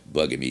he kept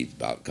bugging me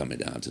about coming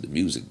down to the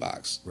music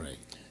box. Right.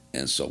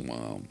 And so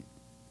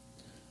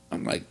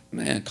I'm like,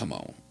 man, come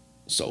on.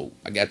 So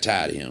I got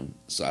tired of him.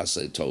 So I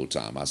told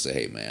Tom, I said,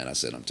 hey man,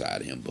 I'm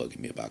tired of him bugging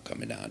me about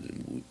coming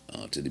down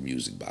to the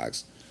music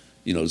box,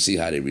 to see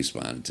how they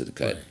responded to the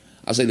cut. Right.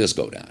 I said, let's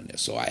go down there.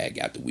 So I had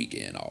got the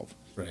weekend off.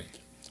 Right.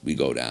 We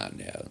go down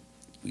there.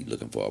 We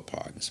looking for a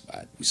parking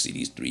spot. We see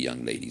these 3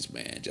 young ladies,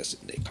 man, just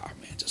in their car,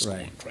 man, just Right.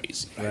 going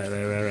crazy.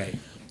 Right.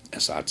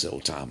 And so I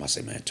told Tom, I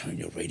said, man, turn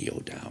your radio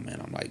down,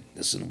 man. I'm like,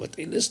 listen to what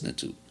they listening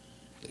to.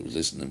 They was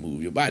listening to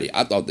Move Your Body.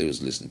 I thought they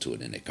was listening to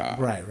it in their car.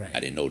 Right. I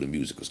didn't know the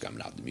music was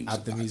coming out the music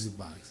Out the box. music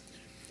box.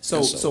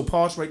 So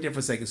pause right there for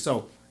a second.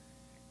 So,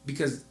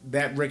 because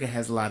that record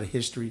has a lot of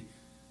history,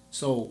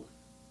 so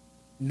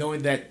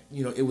knowing that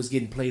it was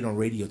getting played on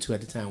radio too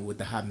at the time with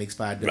the Hot Mix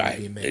 5 Right,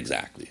 being made.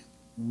 exactly.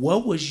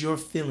 What was your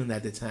feeling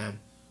at the time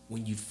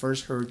when you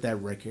first heard that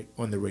record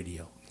on the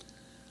radio?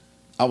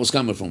 I was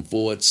coming from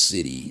Ford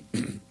City,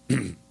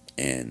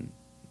 and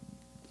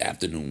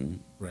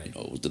afternoon, Right.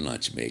 it was the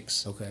lunch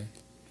mix. Okay.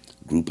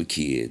 Group of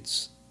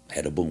kids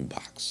had a boom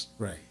box,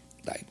 Right.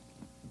 like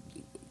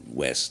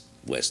west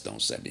on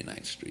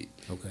 79th Street.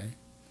 Okay.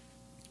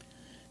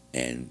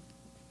 And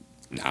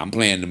I'm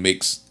playing the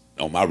mix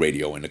on my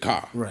radio in the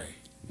car. Right.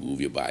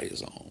 Move Your Body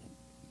is on.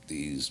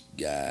 These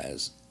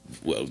guys,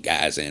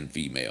 guys and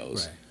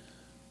females, Right.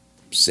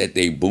 set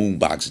their boom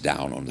box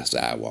down on the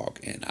sidewalk,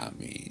 and I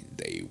mean,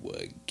 they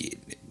were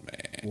getting it,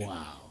 man.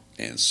 Wow.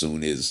 And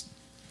soon as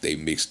they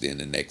mixed in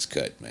the next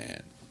cut,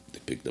 man, they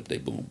picked up their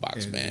boom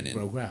box, And man, and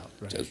broke out.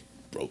 Right. just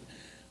broke.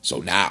 So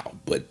now,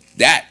 but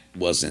that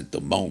wasn't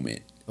the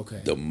moment.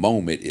 Okay. The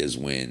moment is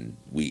when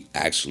we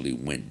actually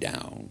went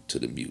down to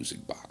the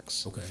music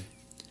box. Okay.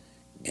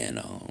 And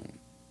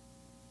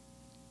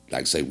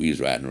like I say, we was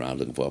riding around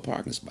looking for a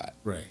parking spot.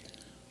 Right.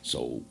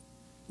 So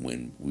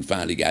when we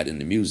finally got in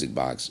the music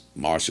box,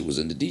 Marshall was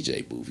in the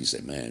DJ booth. He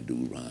said, man,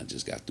 dude, Ron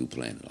just got through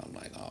playing it. I'm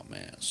like, oh,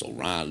 man. So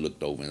Ron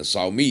looked over and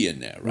saw me in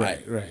there,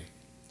 right? Right.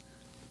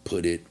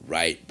 Put it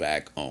right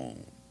back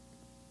on.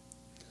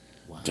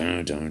 Wow.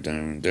 Dun, dun,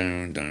 dun,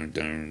 dun, dun,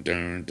 dun,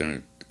 dun,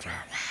 dun. The crowd,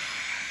 wow,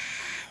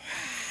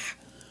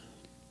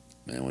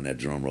 wow. Man, when that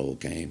drum roll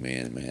came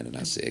in, man, and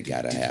I said,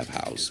 gotta have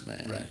house,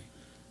 man. Right.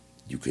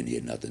 You couldn't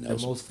hear nothing The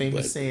else. most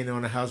famous but saying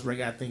on a house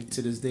record, I think,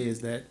 to this day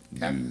is that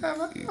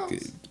you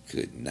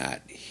could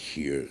not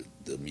hear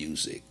the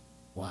music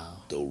Wow.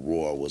 The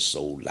roar was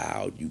so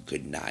loud you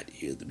could not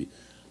hear the music.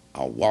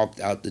 I walked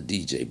out the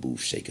DJ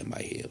booth shaking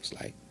my head. It was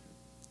like,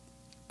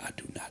 I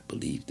do not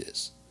believe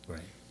this.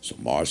 Right. So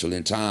Marshall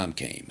and Tom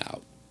came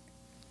out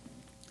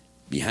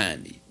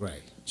behind me.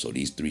 Right. So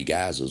these three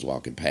guys was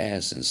walking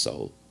past, and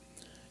so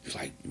he's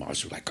like,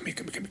 Marshall was like, come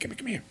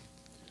here.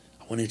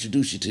 I want to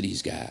introduce you to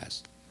these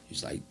guys.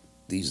 He's like,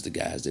 these are the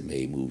guys that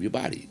made Move Your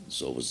Body.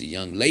 So it was a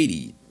young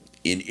lady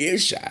in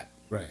earshot.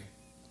 Right.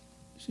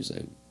 She's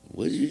like,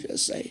 what did you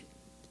just say?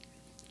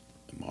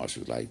 And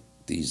Marshall was like,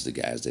 these are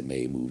the guys that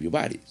made Move Your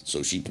Body.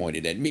 So she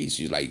pointed at me.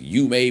 She's like,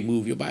 you made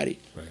Move Your Body?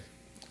 Right.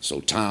 So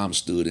Tom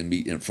stood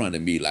in front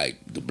of me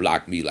like to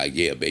block me, like,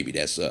 yeah, baby,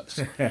 that's us.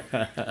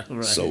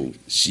 Right. So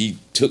she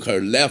took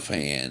her left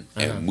hand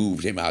and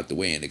moved him out the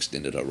way and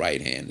extended her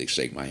right hand to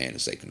shake my hand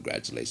and say,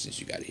 congratulations,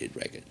 you got a hit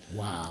record.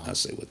 Wow. I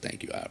say, well,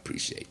 thank you, I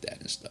appreciate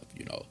that and stuff,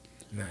 you know.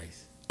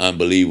 Nice.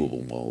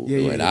 Unbelievable, Mo.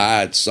 Yeah, when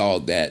I saw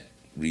that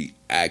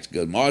react,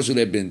 because Marshall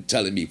had been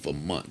telling me for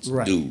months,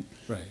 Right. dude,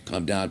 Right.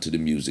 come down to the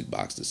music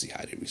box to see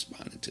how they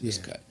responded to this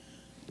cut.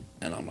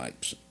 And I'm like,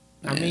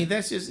 I mean,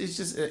 that's just,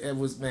 it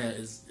was, man,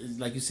 it's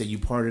like you said, you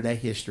part of that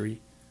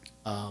history.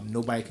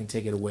 Nobody can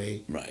take it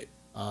away. right.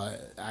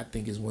 I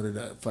think it's one of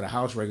the, for the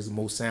house records, the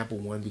most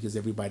sampled one because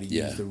everybody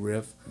used the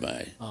riff.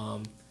 Right.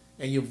 And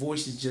your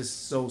voice is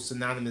just so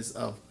synonymous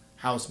of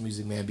house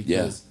music, man,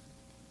 because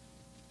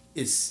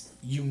it's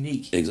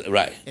unique.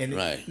 Right. And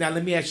right. now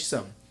let me ask you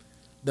something.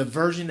 The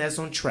version that's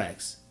on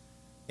tracks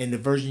and the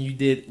version you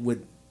did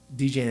with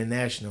DJ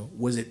International,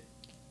 was it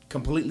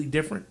completely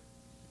different?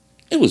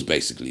 It was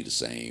basically the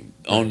same.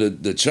 Right. On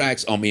the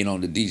tracks, on the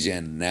DJ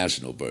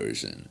International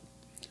version,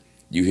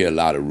 you hear a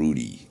lot of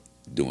Rudy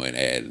doing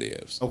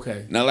ad-libs.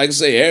 Okay. Now, like I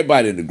say,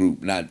 everybody in the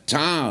group, now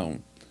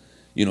Tom,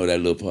 you know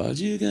that little part,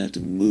 you got to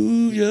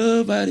move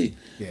your body.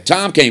 Yeah.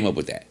 Tom came up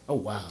with that. Oh,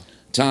 wow.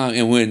 Tom,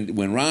 and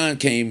when Ron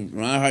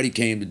Hardy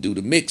came to do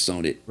the mix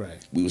on it,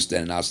 right. we were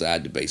standing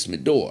outside the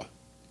basement door.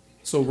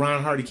 So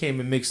Ron Hardy came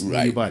and mixed Move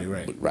Your Body,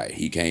 right? Right.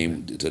 He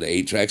came to the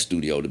 8-track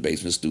studio, the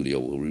basement studio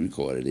where we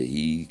recorded it.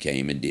 He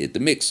came and did the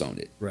mix on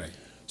it. Right.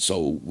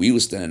 So we were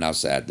standing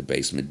outside the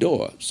basement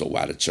door. So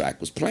while the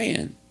track was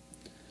playing,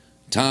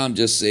 Tom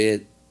just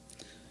said,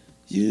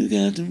 you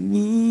got to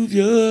move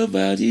your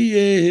body,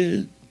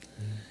 yeah.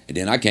 And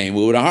then I came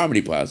with a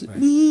harmony part. I said,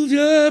 move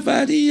your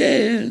body,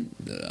 yeah.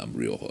 I'm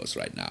real hoarse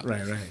right now.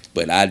 Right, right.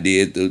 But I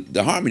did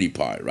the harmony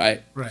part,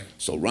 right? Right.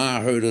 So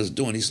Ron heard us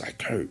doing, he's like,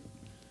 Kurt,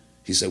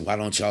 he said, why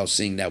don't y'all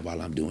sing that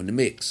while I'm doing the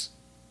mix?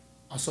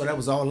 Oh, so that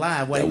was all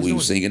live while we were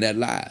singing that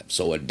live.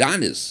 So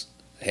Adonis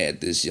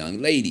had this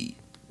young lady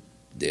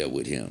there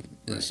with him.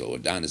 Right. And so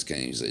Adonis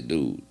came and said,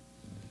 dude,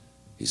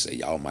 he said,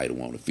 y'all might have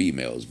wanted a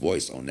female's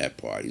voice on that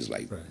part. He's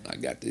like, I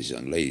got this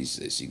young lady, she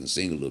said she can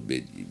sing a little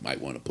bit. You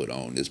might want to put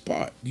on this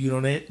part. Do you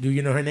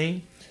know her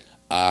name?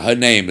 Her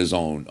name is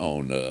on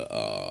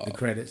the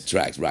credits.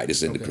 Tracks, right?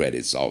 It's in the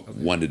credits off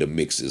one of the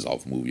mixes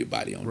off Move Your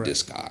Body on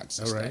Discogs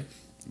and stuff.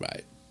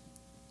 Right.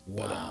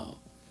 Wow.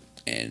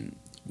 But, and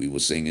we were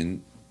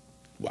singing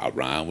while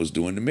Ryan was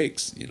doing the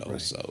mix, you know.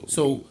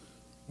 So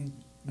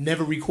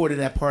never recorded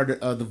that part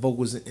of the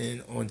vocals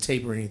on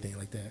tape or anything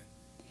like that.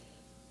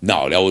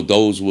 No,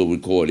 those were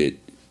recorded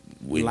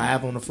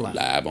live on the fly.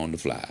 Live on the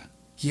fly.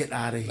 Get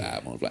out of here.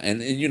 Live on the fly.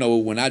 And you know,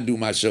 when I do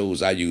my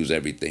shows, I use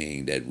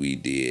everything that we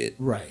did.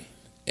 Right.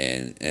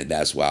 And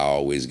that's why I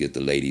always get the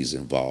ladies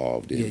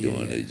involved in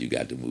doing it. You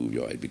got to move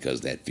your head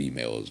because that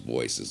female's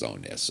voice is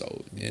on there.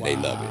 So and they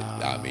love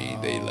it. I mean,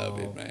 they love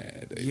it,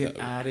 man. Get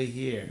out of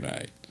here.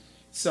 Right.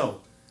 So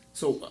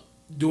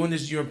doing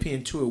this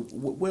European tour,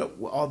 where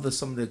are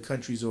some of the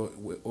countries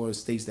or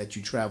states that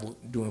you traveled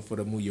doing for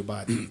the Move Your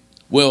Body?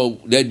 Well,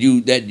 that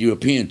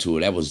European tour,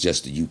 that was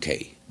just the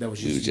UK. That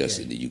was just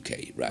in the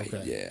UK, right?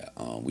 Okay. Yeah.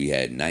 We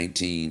had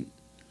 19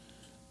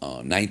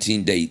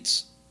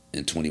 dates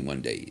in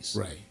 21 days.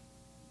 Right.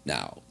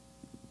 Now,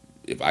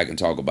 if I can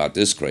talk about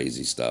this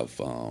crazy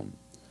stuff,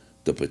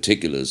 the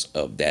particulars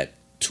of that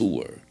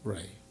tour.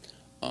 Right.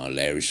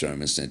 Larry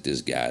Sherman sent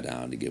this guy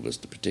down to give us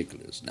the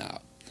particulars.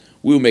 Now,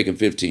 we were making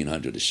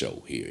 $1,500 a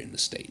show here in the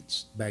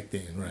States. Back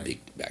then, right?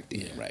 Back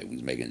then, right? We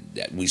was making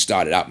that. We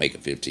started out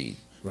making 15,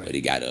 but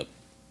it got up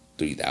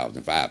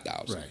 3,000,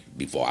 5,000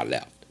 before I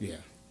left. Yeah.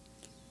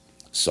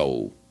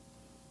 So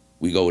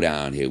we go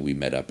down here. We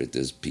met up at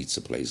this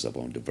pizza place up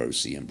on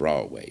Diversity and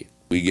Broadway.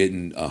 We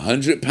getting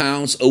 100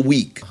 pounds a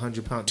week.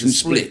 100 pounds to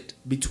split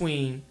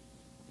between.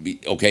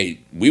 Okay,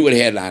 we would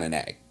headline an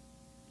act.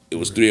 It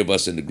was three of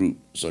us in the group,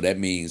 so that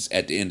means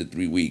at the end of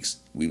 3 weeks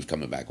we was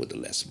coming back with the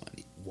less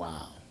money.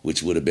 Wow.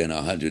 Which would have been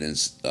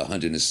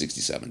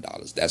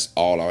 $167. That's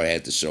all I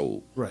had to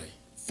show. Right.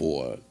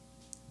 For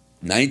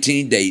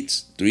 19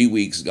 dates, 3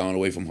 weeks gone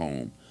away from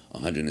home,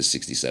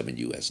 $167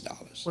 US.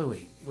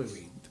 Wait.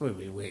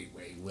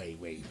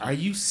 Are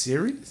you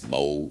serious?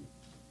 Mo,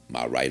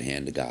 my right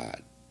hand to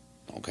God.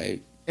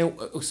 Okay. And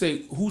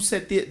say, who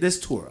set this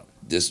tour up?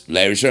 This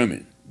Larry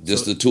Sherman.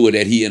 This the tour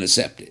that he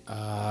intercepted.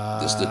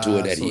 This the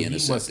tour that he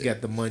intercepted. He must got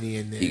the money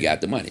in there. He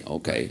got the money.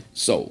 Okay.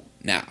 So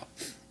now,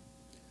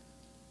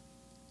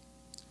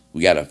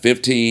 We got a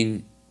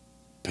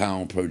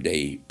 15-pound per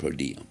day per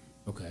diem.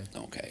 Okay.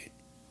 Okay.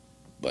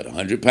 But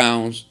 100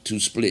 pounds to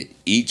split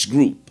each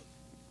group.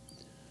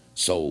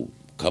 So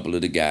a couple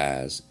of the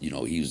guys, he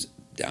was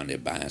down there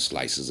buying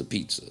slices of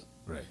pizza.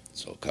 Right.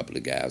 So a couple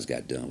of guys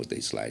got done with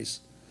their slice.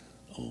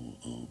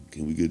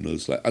 Can we get another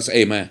slice? I say,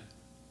 hey, man.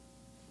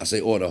 I say,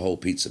 order a whole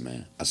pizza,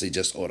 man. I say,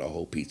 just order a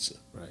whole pizza.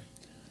 Right.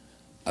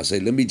 I say,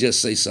 let me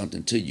just say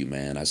something to you,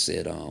 man. I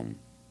said,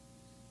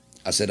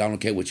 I don't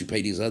care what you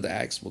pay these other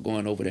acts for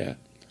going over there.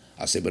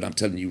 I said, but I'm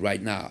telling you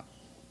right now,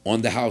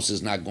 on the house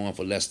is not going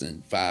for less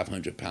than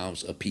 500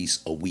 pounds a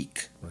piece a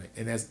week. Right.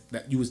 And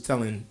that you was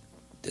telling.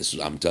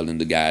 I'm telling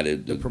the guy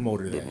that the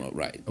promoter there.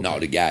 Right. Okay. No,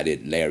 the guy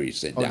that Larry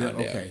sent down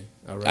there. Okay.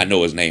 All right. I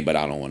know his name, but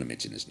I don't want to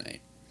mention his name.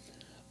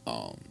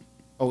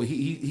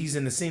 He's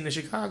in the scene in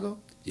Chicago?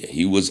 Yeah,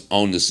 he was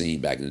on the scene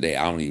back in the day.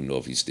 I don't even know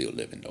if he's still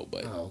living though,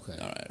 but okay.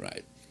 All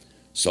right.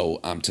 So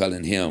I'm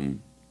telling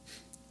him,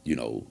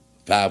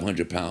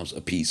 500 pounds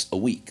a piece a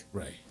week.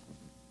 Right.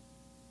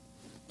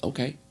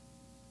 Okay.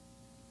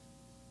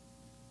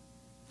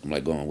 I'm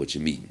like, go on with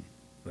your meeting.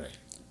 Right.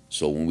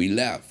 So when we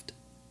left,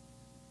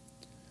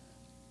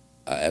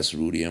 I asked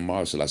Rudy and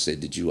Marshall, I said,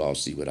 did you all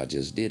see what I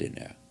just did in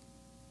there?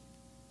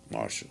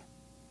 Marshall.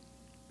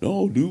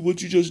 No, dude,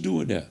 what you just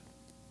doing there?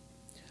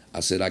 I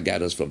said, I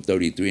got us from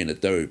 33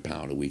 1/3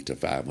 pound a week to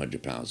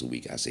 500 pounds a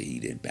week. I said, he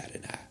didn't bat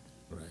an eye.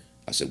 Right.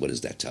 I said, what is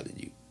that telling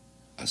you?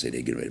 I said,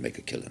 they're getting ready to make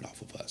a killing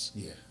off of us.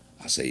 Yeah.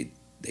 I say,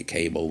 they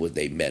came over,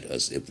 they met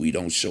us. If we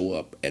don't show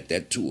up at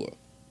that tour,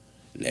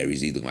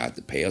 Larry's either going to have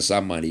to pay us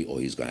our money or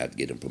he's going to have to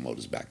get them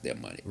promoters back their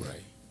money.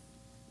 Right.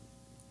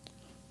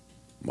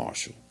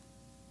 Marshall.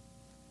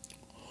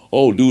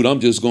 Oh, dude,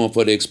 I'm just going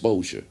for the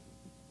exposure.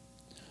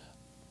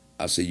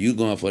 I said, you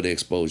going for the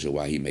exposure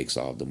while he makes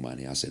all the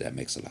money? I said, that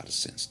makes a lot of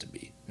sense to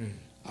me.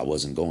 I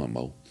wasn't going,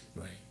 Mo.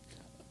 Right.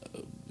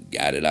 The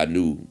guy that I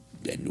knew,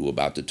 that knew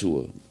about the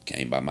tour,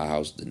 came by my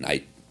house the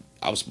night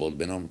I was supposed to have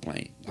been on the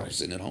plane. I was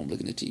sitting at home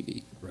looking at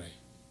TV. Right.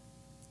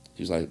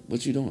 He was like,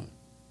 what you doing?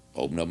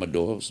 Opened up my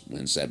door, went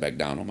and sat back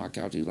down on my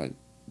couch. He was like,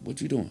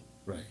 what you doing?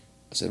 Right.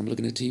 I said, I'm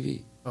looking at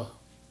TV. Oh.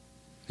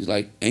 He's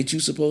like, ain't you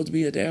supposed to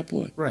be at the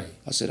airport? Right.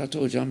 I said, I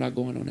told you I'm not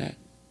going on that.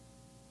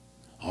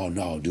 Oh,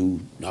 no,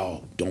 dude.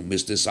 No, don't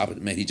miss this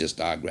opportunity. Man, he just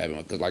started grabbing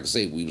me. Because like I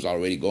said, we was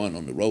already going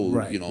on the road,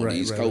 on the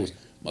East Coast.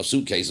 Right. My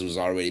suitcases was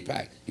already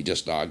packed. He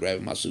just started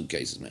grabbing my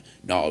suitcases, man.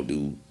 No,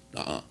 dude.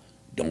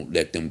 Don't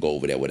let them go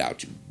over there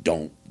without you.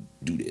 Don't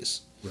do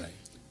this. Right.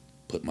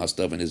 Put my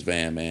stuff in his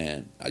van,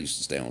 man. I used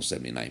to stay on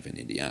 79th in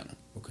Indiana.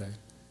 Okay.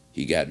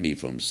 He got me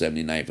from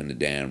 79th in the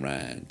Dan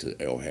Ryan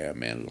to O'Hare,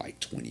 man, in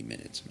like 20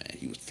 minutes, man.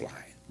 He was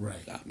flying. Right.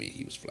 I mean,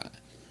 he was flying.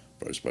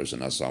 First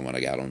person I saw when I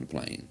got on the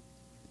plane,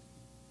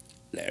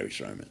 Larry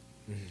Sherman.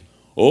 Mm-hmm.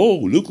 Oh,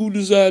 look who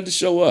decided to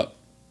show up.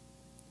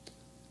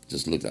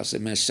 Just looked, I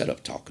said, man, shut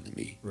up talking to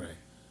me. Right.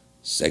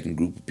 Second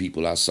group of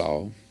people I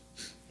saw,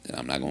 and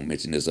I'm not going to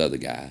mention this other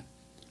guy,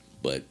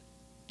 but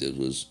there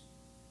was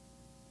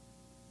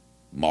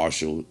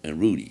Marshall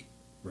and Rudy.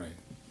 Right.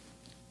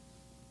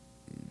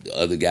 The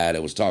other guy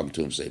that was talking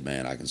to him said,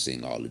 man, I can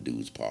sing all the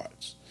dude's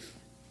parts.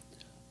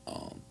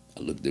 I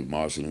looked at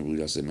Marshall and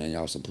Rudy. I said, man,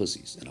 y'all some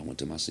pussies. And I went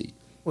to my seat.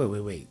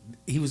 Wait.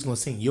 He was going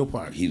to sing your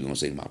part. He was going to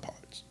sing my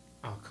parts.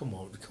 Oh, come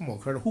on,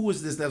 Curtis. Who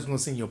was this that was going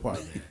to sing your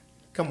part, man?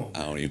 Come on. I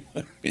don't even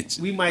want to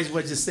mention. We might as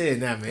well just say it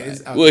now, man.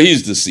 Right. Well,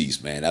 he's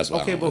deceased, man. That's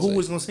why. Okay, but who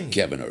was going to sing it?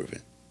 Kevin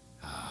Irvin.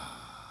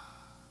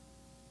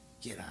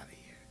 Get out of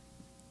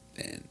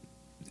here. And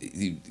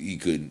he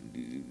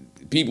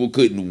couldn't. People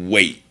couldn't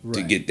wait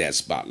to get that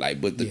spotlight.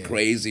 But the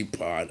crazy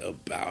part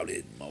about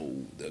it,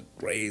 Mo,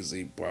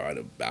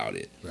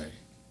 right.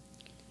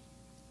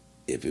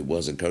 If it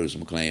wasn't Curtis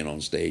McClain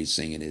on stage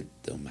singing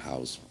it, them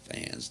house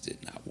fans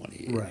did not want to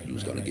hear it. Right, You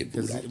was going to get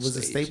booed off the stage. It was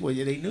a staple.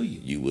 They knew you.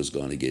 You was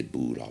going to get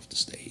booed off the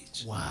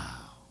stage. Wow.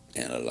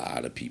 And a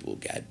lot of people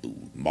got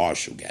booed.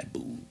 Marshall got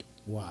booed.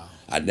 Wow.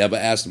 I never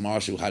asked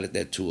Marshall how did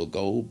that tour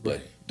go,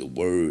 but the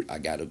word, I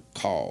got a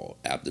call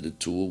after the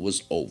tour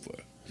was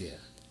over. Yeah.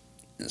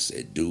 And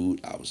said,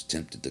 dude, I was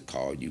tempted to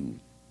call you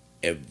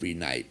every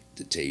night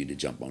to tell you to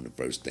jump on the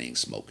first thing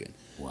smoking.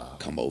 Wow.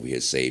 Come over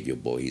here, save your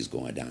boy. He's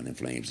going down in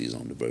flames. He's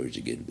on the verge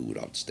of getting booed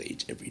off the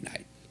stage every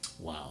night.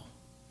 Wow.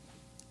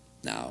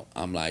 Now,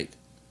 I'm like,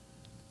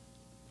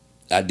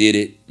 I did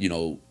it,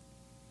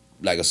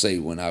 like I say,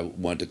 when I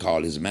wanted to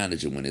call his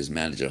manager, when his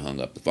manager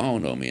hung up the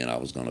phone on me and I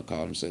was going to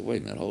call him and say,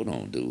 wait a minute, hold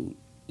on, dude.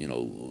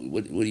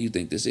 What do you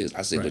think this is?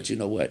 I said, but you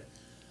know what?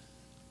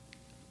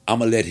 I'm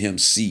going to let him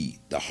see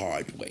the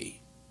hard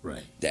way.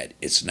 Right. That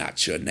it's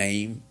not your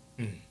name.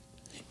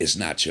 It's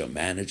not your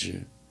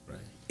manager. Right.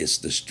 It's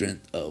the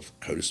strength of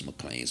Curtis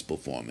McClain's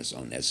performance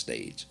on that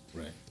stage.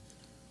 Right.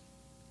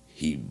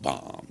 He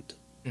bombed.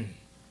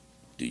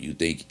 Do you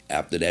think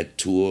after that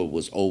tour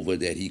was over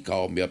that he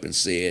called me up and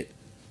said,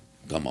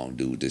 come on,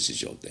 dude, this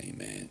is your thing,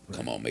 man. Right.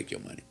 Come on, make your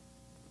money.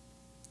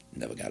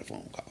 Never got a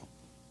phone call.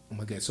 Oh,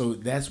 my God. So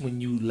that's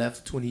when you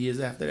left 20 years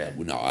after that?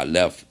 No, I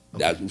left.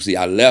 Okay.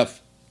 I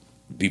left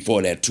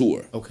before that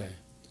tour. Okay.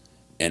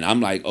 And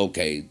I'm like,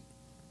 okay,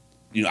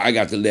 I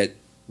got to let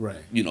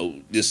Right. you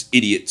know, this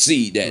idiot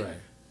see that, Right.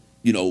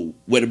 you know,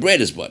 where the bread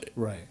is buttered.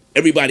 Right.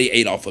 Everybody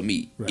ate off of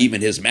me, Right.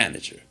 even his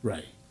manager.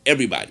 Right.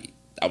 Everybody.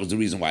 I was the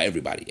reason why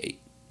everybody ate.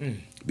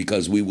 Mm.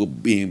 Because we were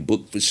being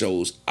booked for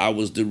shows. I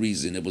was the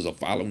reason. It was a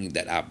following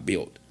that I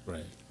built.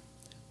 Right.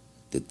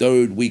 The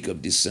third week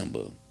of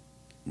December,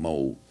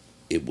 Mo,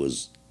 it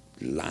was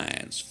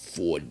lines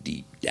 4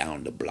 deep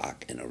down the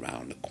block and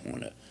around the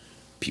corner.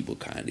 People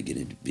kind of get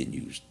into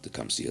venues to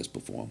come see us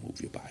perform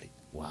Move Your Body.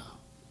 Wow.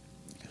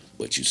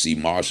 But you see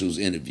Marshall's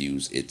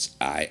interviews, it's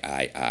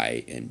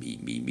I, and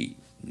me.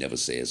 Never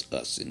says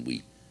us and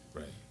we.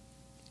 Right.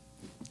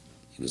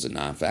 He was a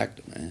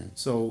non-factor, man.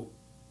 So,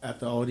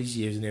 after all these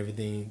years and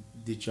everything,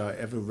 did y'all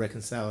ever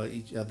reconcile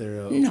each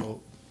other?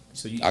 No.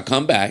 So you. I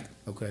come back.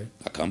 Okay.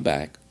 I come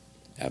back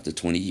after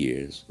 20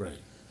 years. Right.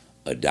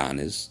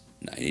 Adonis.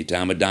 Now,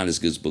 anytime Adonis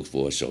gets booked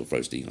for a show,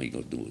 first thing he's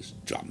going to do is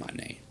drop my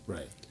name.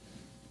 Right.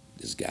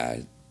 This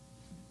guy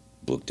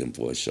booked him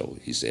for a show.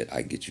 He said,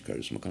 I can get you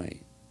Curtis McClain.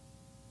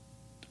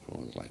 The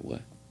pro was like,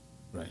 what?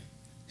 Right.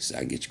 He said, I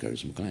can get you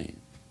Curtis McClain.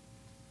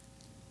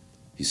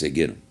 He said,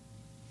 get him.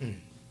 Mm.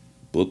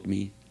 Booked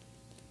me.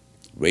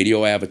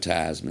 Radio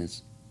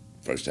advertisements.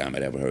 First time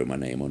I'd ever heard my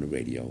name on the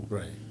radio.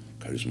 Right.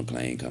 Curtis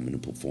McClain coming to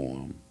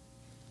perform.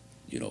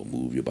 You know,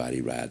 Move Your Body,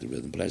 Ride the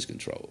Rhythm, Pleasure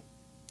Control.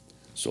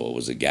 So it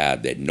was a guy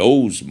that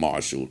knows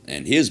Marshall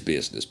and his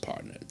business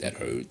partner that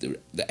heard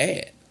the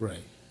ad.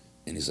 Right.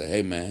 And he said,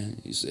 hey, man,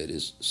 he said,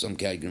 there's some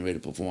cat getting ready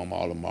to perform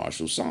all of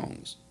Marshall's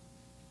songs.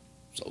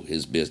 So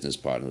his business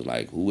partner was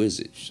like, who is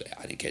it? He said,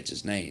 I didn't catch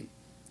his name.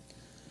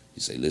 He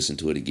said, listen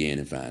to it again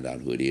and find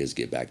out who it is.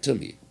 Get back to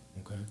me.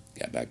 Okay.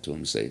 Got back to him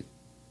and said,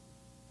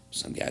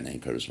 some guy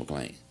named Curtis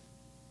McClain.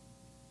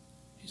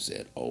 He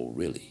said, oh,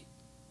 really?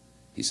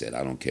 He said,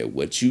 I don't care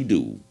what you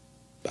do,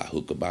 by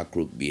hook or by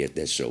crook, be at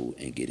that show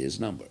and get his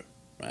number,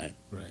 right?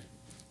 Right.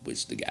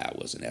 Which the guy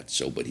wasn't at the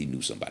show, but he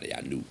knew somebody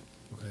I knew.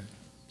 Okay.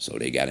 So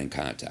they got in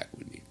contact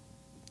with me.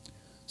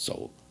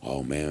 So,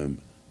 oh man,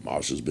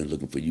 Marshall's been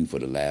looking for you for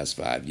the last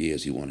 5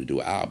 years. He wanted to do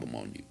an album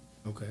on you.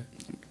 Okay.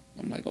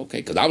 I'm like, okay,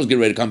 because I was getting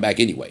ready to come back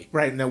anyway.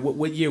 Right. Now,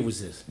 what year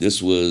was this? This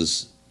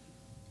was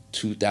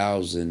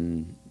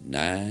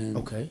 2009.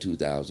 Okay.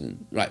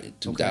 2000,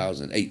 right,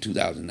 2008,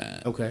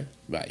 2009. Okay.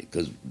 Right,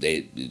 because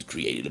they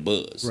created a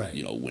buzz, Right.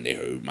 you know, when they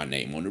heard my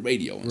name on the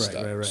radio and Right,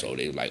 stuff. right. So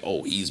they were like,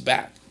 oh, he's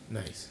back.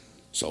 Nice.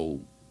 So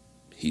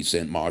he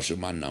sent Marshall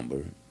my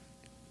number,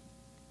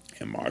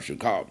 and Marshall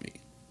called me.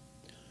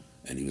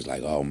 And he was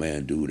like, oh,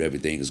 man, dude,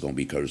 everything is going to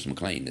be Curtis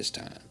McClain this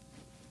time.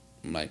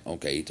 I'm like,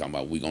 okay, he talking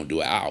about we're going to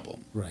do an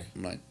album. Right.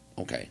 I'm like,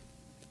 okay.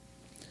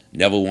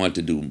 Never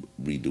wanted to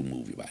redo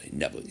Move Your Body.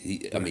 Never.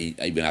 I mean,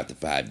 even after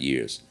 5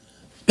 years,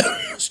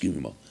 excuse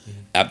me, Mo. Mm-hmm.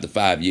 After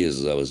 5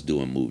 years as I was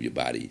doing Move Your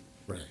Body,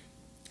 Right.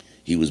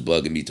 he was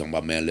bugging me, talking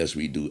about, man, let's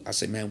redo. I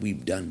said, man,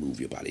 we've done Move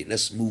Your Body.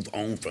 Let's move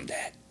on from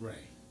that. Right.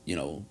 You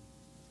know,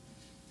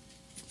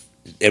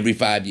 every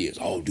 5 years,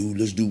 oh, dude,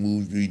 let's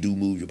redo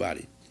Move Your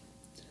Body.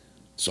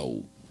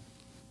 So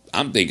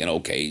I'm thinking,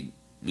 okay,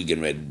 we're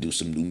getting ready to do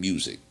some new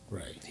music.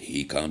 Right.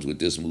 He comes with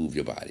this Move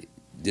Your Body.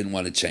 Didn't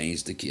want to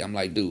change the key. I'm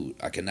like, dude,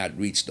 I cannot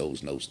reach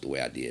those notes the way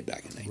I did back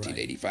in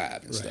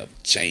 1985 and stuff.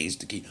 Change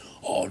the key.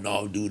 Oh,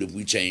 no, dude, if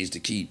we change the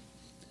key.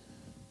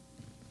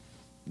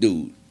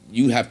 Dude,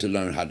 you have to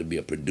learn how to be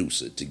a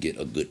producer to get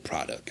a good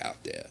product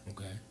out there.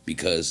 Okay.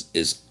 Because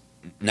it's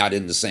not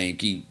in the same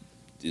key.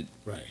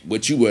 Right.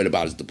 What you worried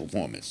about is the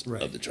performance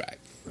Right. of the track.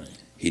 Right.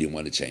 He didn't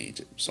want to change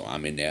it. So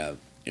I'm in there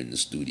in the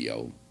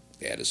studio.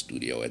 They had a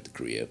studio at the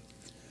crib.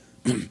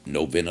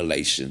 No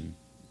ventilation.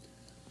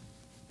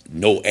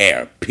 No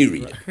air,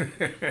 period.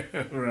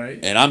 Right.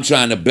 And I'm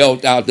trying to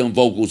belt out them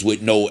vocals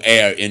with no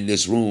air in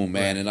this room,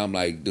 man. And I'm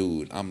like,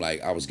 dude,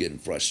 I was getting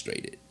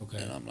frustrated.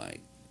 Okay. And I'm like,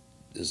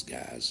 this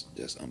guy's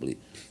just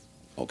unbelievable.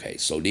 Okay,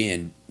 so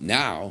then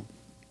now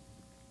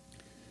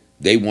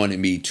they wanted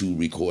me to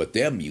record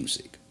their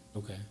music.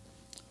 Okay.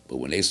 But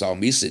when they saw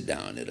me sit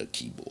down at a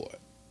keyboard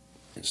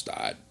and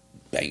start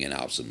banging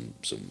out some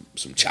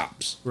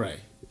chops, Right.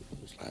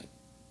 it was like,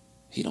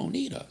 he don't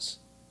need us.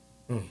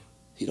 Mm.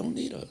 He don't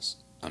need us.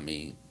 I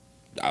mean,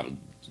 I was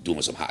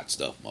doing some hot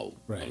stuff, Mo.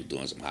 Right. I was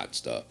doing some hot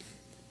stuff.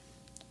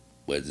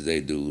 What did they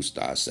do?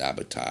 Start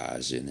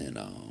sabotaging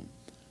and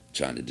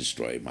trying to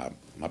destroy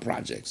my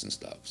projects and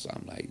stuff. So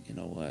I'm like, you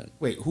know what?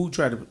 Wait, who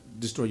tried to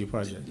destroy your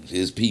project?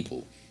 His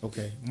people.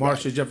 Okay.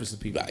 Marshall Jefferson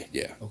people. Right,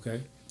 yeah.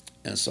 Okay.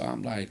 And so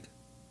I'm like,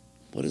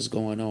 what is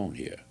going on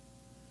here?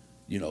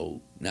 You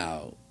know,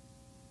 now,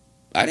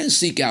 I didn't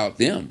seek out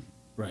them.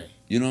 Right.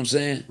 You know what I'm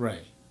saying?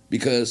 Right.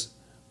 Because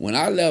when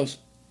I left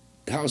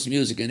house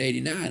music in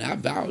 89, I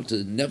vowed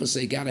to never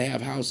say gotta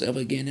have house ever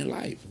again in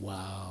life.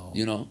 Wow.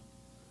 You know?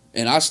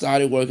 And I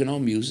started working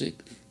on music,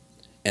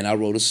 and I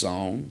wrote a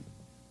song.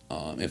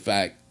 In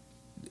fact,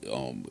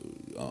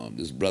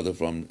 this brother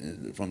from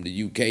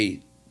the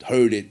UK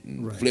heard it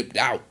and flipped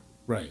out.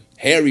 Right.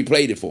 Harry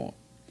played it for him.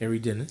 Harry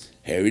Dennis.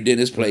 Harry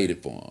Dennis played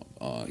it for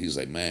him. He was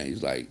like, man,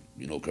 he's like,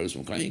 you know, Curtis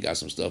McClain got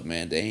some stuff,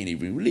 man, they ain't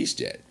even released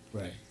yet.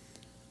 Right.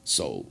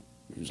 So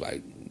he was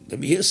like, let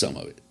me hear some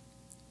of it.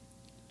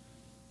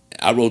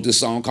 I wrote this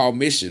song called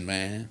Mission,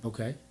 man.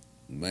 Okay.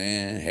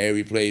 Man,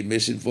 Harry played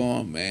Mission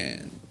for him,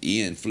 man.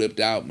 Ian flipped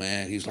out,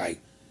 man. He's like,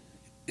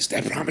 is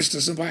that promised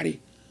to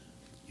somebody?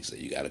 He said,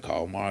 you got to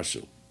call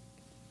Marshall.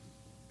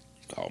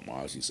 Call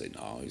Marshall. He said,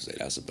 no. He said,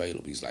 that's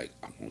available. He's like,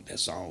 I want that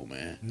song,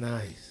 man.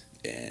 Nice.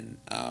 And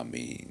I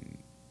mean,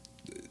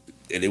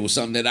 and it was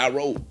something that I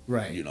wrote,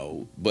 right? You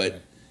know,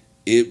 but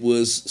it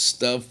was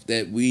stuff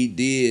that we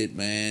did,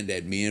 man,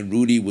 that me and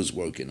Rudy was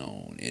working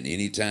on. And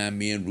anytime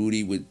me and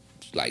Rudy would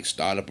like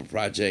start up a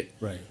project,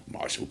 right,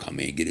 Marshall would come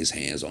in, get his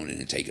hands on it,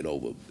 and take it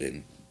over,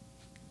 and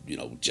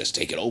just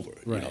take it over.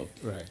 Right, you know,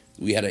 right.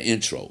 We had an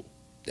intro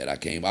that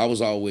I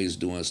was always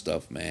doing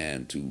stuff,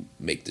 man, to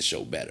make the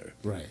show better,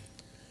 right.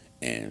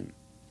 And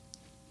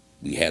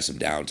we had some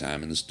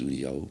downtime in the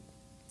studio,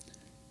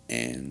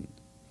 and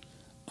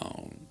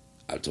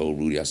I told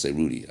Rudy, I said,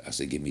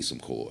 give me some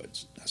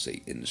chords. I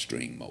say, in the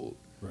string mode.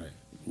 Right.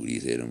 Rudy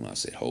hit him. I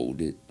said,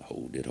 hold it,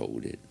 hold it,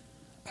 hold it.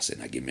 I said,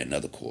 now give me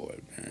another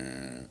chord.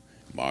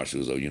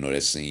 Marshall's,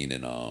 that scene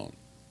in was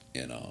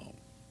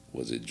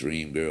it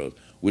Dreamgirls?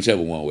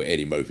 Whichever one where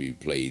Eddie Murphy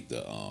played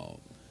the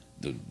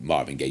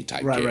Marvin Gaye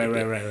type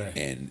character. Right.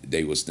 And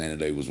they was standing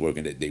there,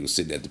 they was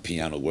sitting at the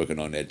piano working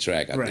on that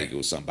track. I think it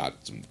was something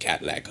about some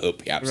Cadillac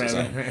hubcaps or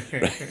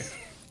something. Right.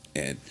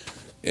 And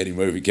Eddie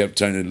Murphy kept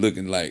turning,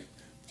 looking like,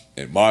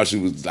 and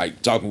Marshall was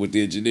like talking with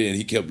the engineer, and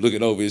he kept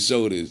looking over his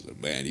shoulders.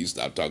 Man, he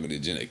stopped talking to the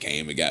engineer,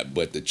 came and got,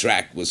 but the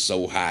track was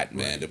so hot,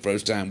 man. Right. The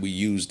first time we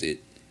used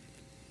it,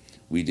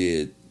 we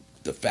did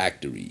The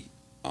Factory,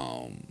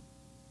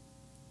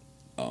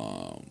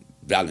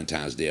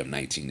 Valentine's Day of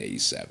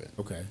 1987.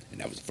 Okay.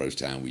 And that was the first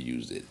time we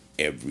used it.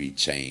 Every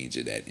change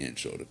of that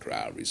intro, the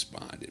crowd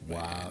responded.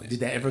 Wow. Man. Did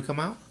that ever come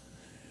out?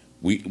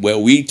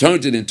 We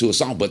turned it into a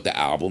song, but the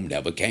album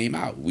never came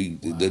out.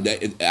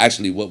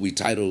 Actually, what we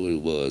titled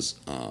it was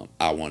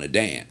 "I Want to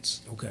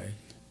Dance." Okay.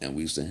 And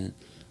we sang,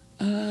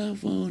 "I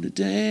want to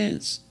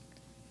dance,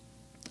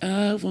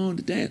 I want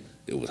to dance."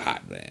 It was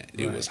hot, man.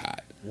 It was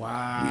hot.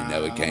 Wow. We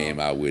never came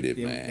out with it,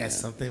 man. That's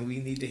something we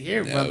need to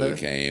hear, never brother.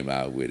 Came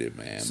out with it,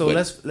 man. So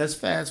let's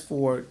fast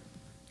forward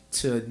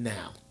to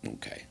now.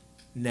 Okay.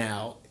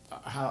 Now,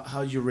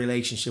 how's your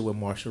relationship with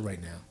Marshall right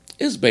now?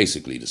 It's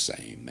basically the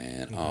same,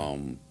 man.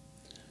 Okay.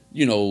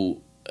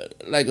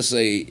 Like I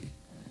say,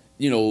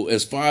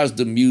 as far as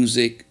the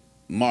music,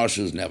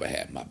 Marshall's never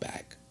had my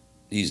back.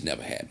 He's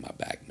never had my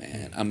back,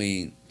 man. I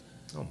mean,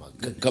 oh my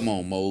goodness. Come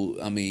on, Mo.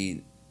 I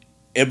mean,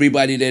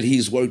 everybody that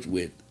he's worked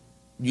with,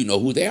 you know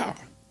who they are.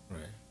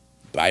 Right.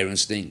 Byron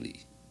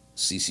Stingley,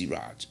 CeCe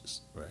Rogers,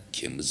 right.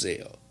 Kim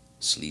Mazzell,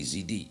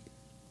 Sleazy D,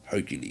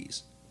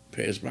 Hercules,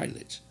 Paris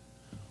Brightledge.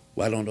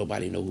 Why don't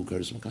nobody know who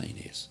Curtis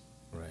McClain is?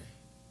 Right.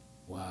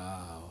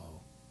 Wow.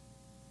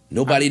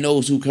 Nobody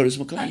knows who Curtis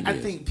McClain is. I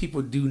think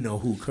people do know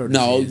who Curtis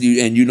is.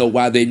 And you know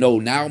why they know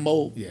now,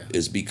 Mo? Yeah.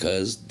 Is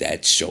because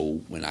that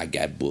show, when I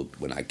got booked,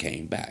 when I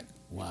came back.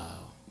 Wow.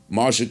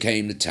 Marshall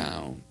came to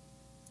town,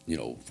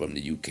 from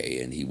the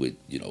UK, and he would,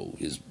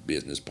 his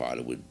business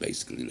partner would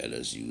basically let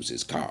us use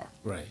his car.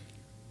 Right.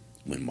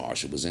 When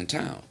Marshall was in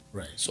town.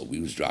 Right. So we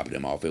was dropping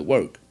him off at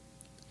work.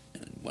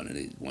 And one of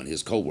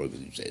his co-workers,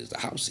 he said, is the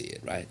house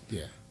head, right?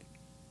 Yeah.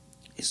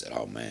 He said,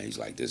 oh, man, he's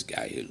like, this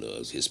guy here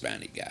loves,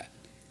 Hispanic guy.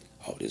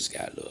 Oh, this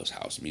guy loves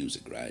house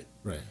music, right?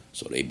 Right.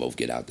 So they both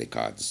get out their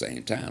car at the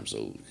same time.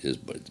 So his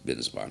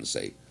business partner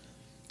say,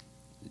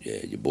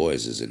 yeah, your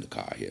boys is in the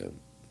car here.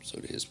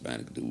 So the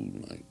Hispanic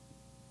dude, like,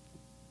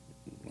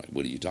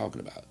 what are you talking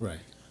about?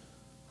 Right.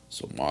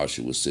 So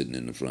Marshall was sitting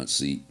in the front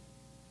seat,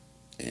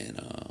 and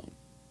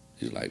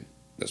he's like,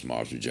 that's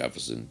Marshall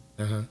Jefferson.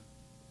 Uh-huh.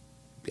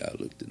 Guy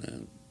looked at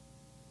him.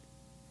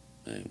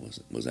 Man, what's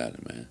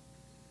happening, man?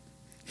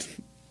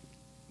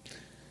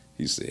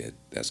 He said,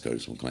 that's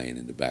Curtis McClain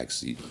in the back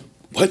seat.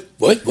 What?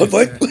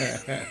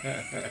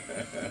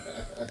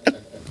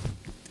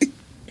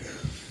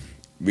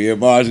 Me and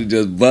Marshall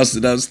just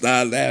busted up,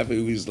 started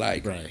laughing. He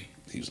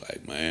was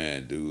like,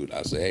 man, dude.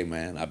 I said, hey,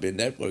 man, I've been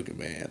networking,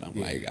 man. I'm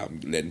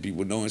letting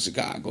people know in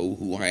Chicago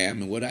who I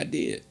am and what I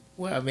did.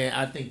 Well, man,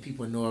 I think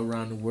people know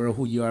around the world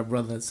who you are,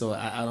 brother. So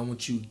I don't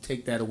want you to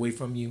take that away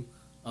from you.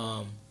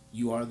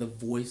 You are the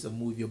voice of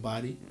Move Your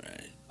Body.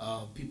 Right.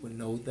 People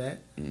know that.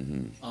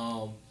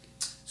 Mm-hmm.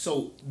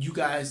 So you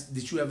guys,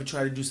 did you ever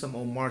try to do something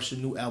on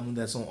Marshall's new album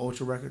that's on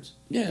Ultra Records?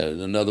 Yeah,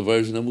 another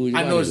version of Move Your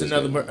Body. I know it's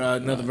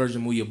another version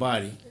of Move Your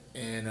Body.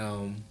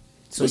 And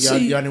so y'all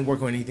didn't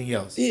work on anything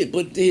else? Yeah,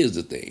 but here's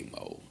the thing,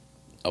 Mo.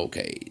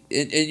 Okay.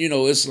 And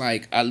it's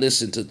like I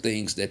listen to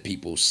things that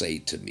people say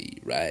to me,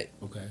 right?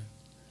 Okay.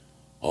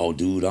 Oh,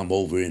 dude, I'm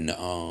over in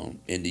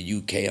the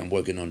UK. I'm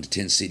working on the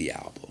 10 City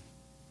album.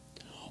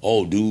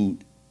 Oh,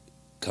 dude,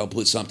 come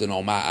put something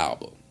on my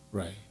album.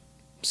 Right.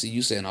 See,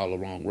 you saying all the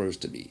wrong words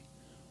to me.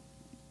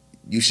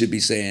 You should be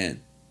saying,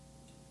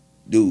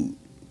 dude,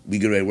 we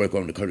get ready to work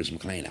on the Curtis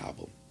McClain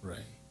album. Right.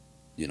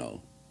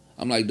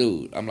 I'm like,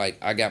 dude,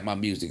 I got my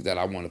music that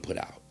I want to put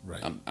out.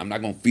 Right. I'm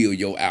not going to fill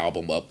your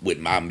album up with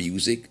my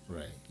music.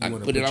 Right. I can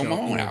put it on my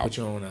own album. Put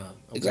your own album.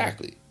 Okay.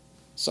 Exactly.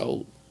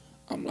 So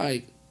I'm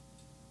like,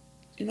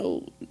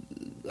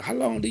 how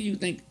long do you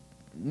think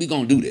we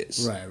gonna do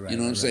this. Right. You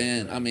know what I'm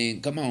saying? Right. I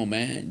mean, come on,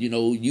 man. You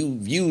know,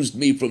 you've used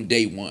me from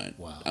day one.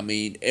 Wow. I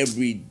mean,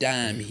 every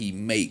dime he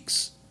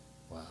makes,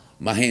 Wow.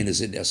 my hand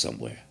is in there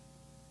somewhere.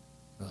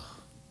 Ugh.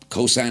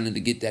 Co-signing to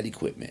get that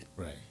equipment.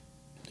 Right.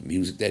 The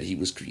music that he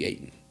was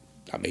creating,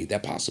 I made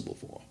that possible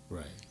for him.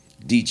 Right.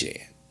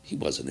 DJ. He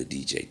wasn't a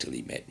DJ till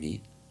he met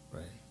me.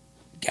 Right.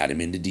 Got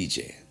him into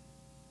DJ.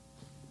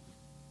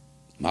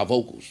 My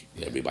vocals.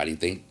 Yeah. Everybody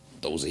think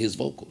those are his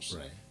vocals.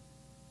 Right.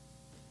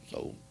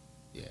 So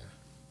Yeah.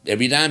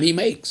 every dime he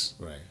makes,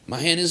 Right. my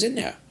hand is in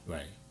there.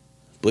 Right.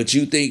 But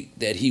you think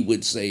that he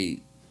would say,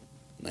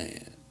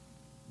 man,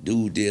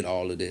 dude did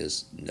all of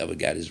this, never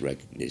got his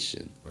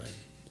recognition. Right.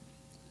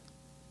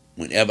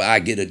 Whenever I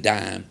get a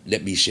dime,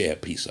 let me share a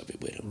piece of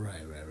it with him.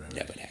 Right.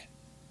 Never that.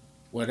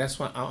 Well, that's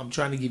why I'm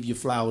trying to give you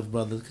flowers,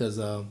 brother, because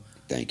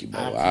Thank you, bro.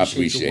 I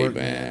appreciate your work,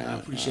 man. I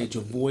appreciate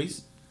your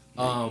voice.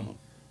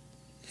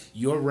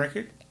 Your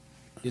record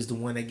is the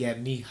one that got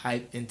me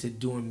hyped into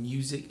doing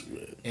music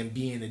and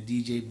being a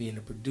DJ, being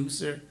a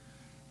producer.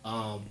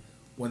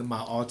 One of my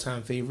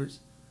all-time favorites.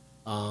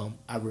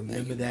 I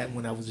remember that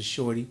when I was a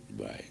shorty.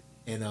 Right.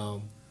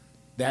 And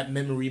that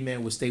memory,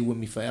 man, will stay with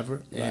me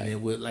forever. Right. And it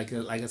would, like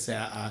I said,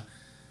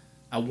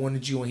 I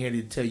wanted you on here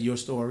to tell your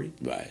story,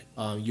 Right.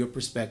 your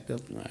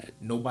perspective. Right.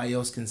 Nobody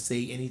else can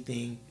say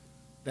anything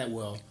that,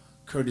 well,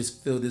 Curtis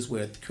feel this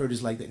way,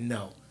 Curtis like that.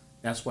 No,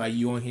 that's why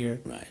you on here,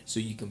 Right. so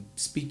you can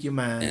speak your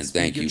mind. And speak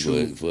thank your you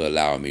truth. for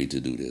allowing me to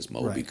do this,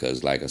 Mo, Right.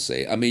 because like I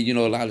say, I mean, you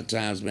know, a lot of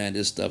times, man,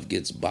 this stuff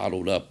gets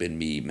bottled up in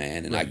me,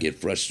 man, and I Right. get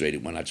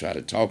frustrated when I try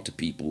to talk to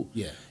people.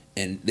 Yeah.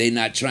 And they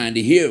not trying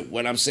to hear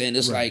what I'm saying.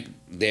 It's Right. like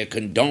they're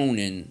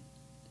condoning,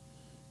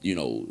 you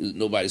know,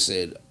 nobody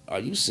said, are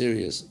you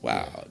serious?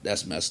 Wow,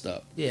 that's messed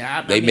up.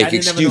 Yeah, They make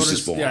excuses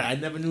for him. Yeah, I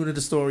never knew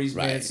the stories,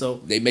 Right. man.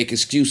 So they make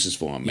excuses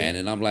for him, man.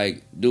 And I'm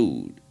like,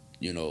 dude,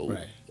 you know,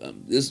 Right.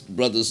 This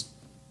brother's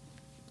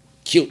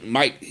killed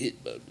Mike.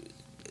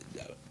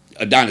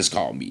 Adonis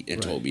called me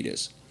and told me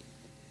this.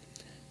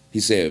 He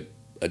said,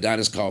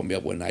 Adonis called me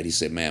up one night. He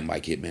said, man,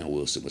 Mike Hitman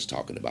Wilson was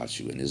talking about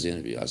you in his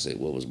interview. I said,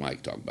 what was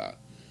Mike talking about?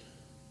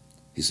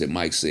 He said,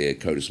 Mike said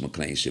Curtis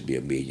McClain should be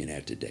a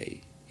millionaire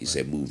today. He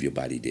said, Move Your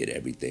Body did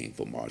everything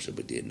for Marshall,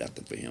 but did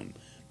nothing for him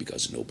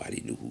because nobody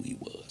knew who he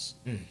was.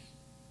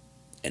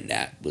 And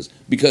that was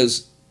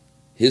because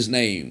his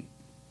name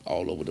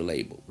all over the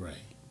label. right,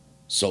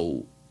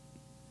 So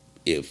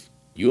if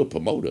you're a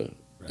promoter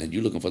and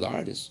you're looking for the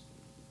artist,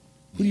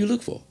 who do you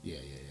look for? yeah.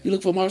 You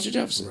look for Marshall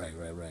Jefferson. Right.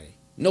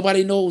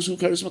 Nobody knows who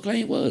Curtis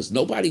McClain was.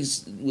 Nobody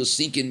was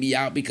seeking me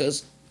out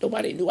because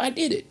nobody knew I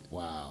did it.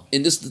 Wow.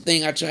 And this is the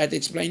thing I tried to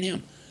explain to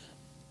him.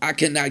 I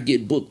cannot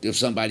get booked if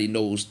somebody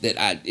knows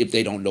if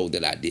they don't know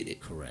that I did it.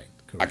 Correct.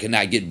 I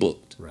cannot get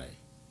booked. Right.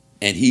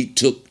 And he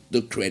took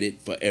the credit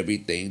for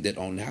everything that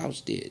On the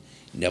House did.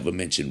 Never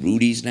mentioned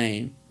Rudy's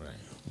name. Right.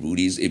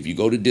 Rudy's, if you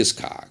go to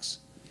Discogs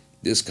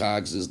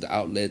is the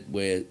outlet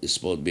where it's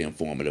supposed to be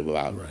informative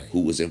about Right.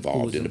 who was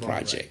involved in the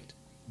involved, project.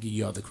 Give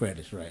you all the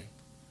credits, right?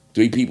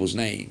 3 people's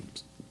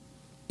names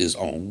is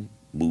on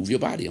Move Your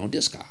Body on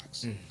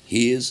Discogs.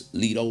 His,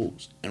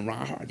 Lito's, and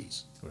Ron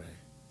Hardy's. Right.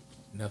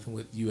 Nothing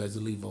with you as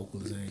the lead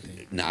vocalist or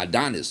anything. Now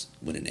Adonis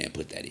went in there and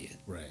put that in.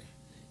 Right.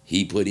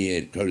 He put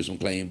in Curtis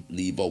McClain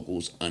lead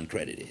vocals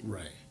uncredited.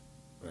 Right.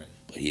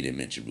 But he didn't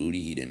mention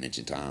Rudy, he didn't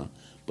mention Tom.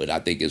 But I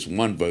think it's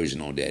one version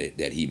on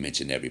that he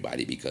mentioned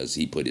everybody because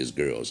he put his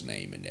girl's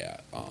name in there.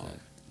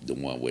 The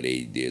one where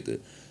they did the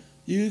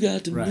 "You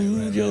got to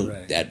move your"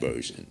 that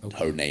version.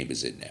 Okay. Her name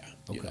is in there.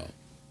 You Okay. know.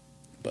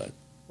 But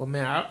Well,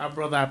 man, I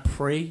brother, I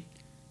pray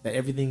that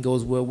everything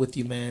goes well with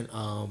you, man.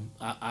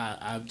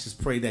 I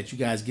just pray that you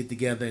guys get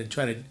together and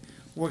try to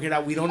work it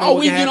out. We don't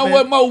know. you know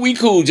what, Mo? We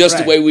cool just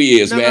the way we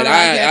is, man.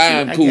 I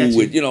am cool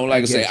with,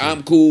 like I say,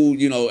 I'm cool.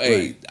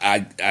 Hey,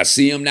 I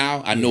see him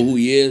now. I know who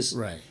he is.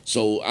 Right.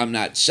 So I'm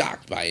not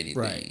shocked by anything.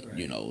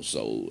 Right.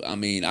 So I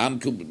mean, I'm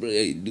cool.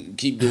 Hey,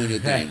 keep doing your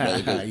thing,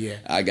 brother. 'Cause Yeah.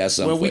 I got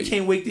something. Well, we for you.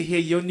 can't wait to hear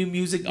your new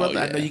music, brother.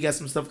 Oh, I know yeah. you got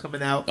some stuff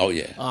coming out. Oh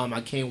yeah.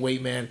 I can't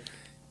wait, man.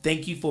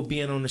 Thank you for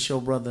being on the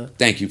show, brother.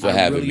 Thank you for I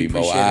having really me, Mo.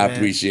 appreciate I it, man.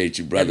 appreciate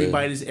you, brother.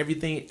 Everybody's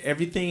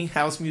everything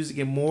house music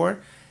and more.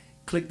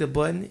 Click the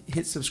button,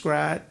 hit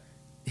subscribe,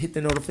 hit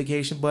the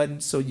notification button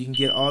so you can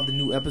get all the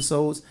new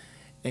episodes.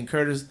 And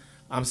Curtis,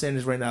 I'm saying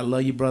this right now. I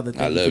love you, brother.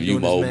 I love for you,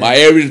 doing Mo. this, man. My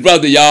average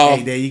brother, y'all.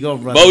 Hey, there you go,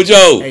 brother.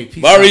 Mojo. Hey,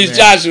 peace Maurice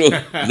out, man.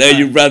 Joshua. Love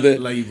you, brother.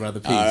 Love you, brother.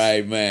 Peace. All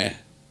right, man.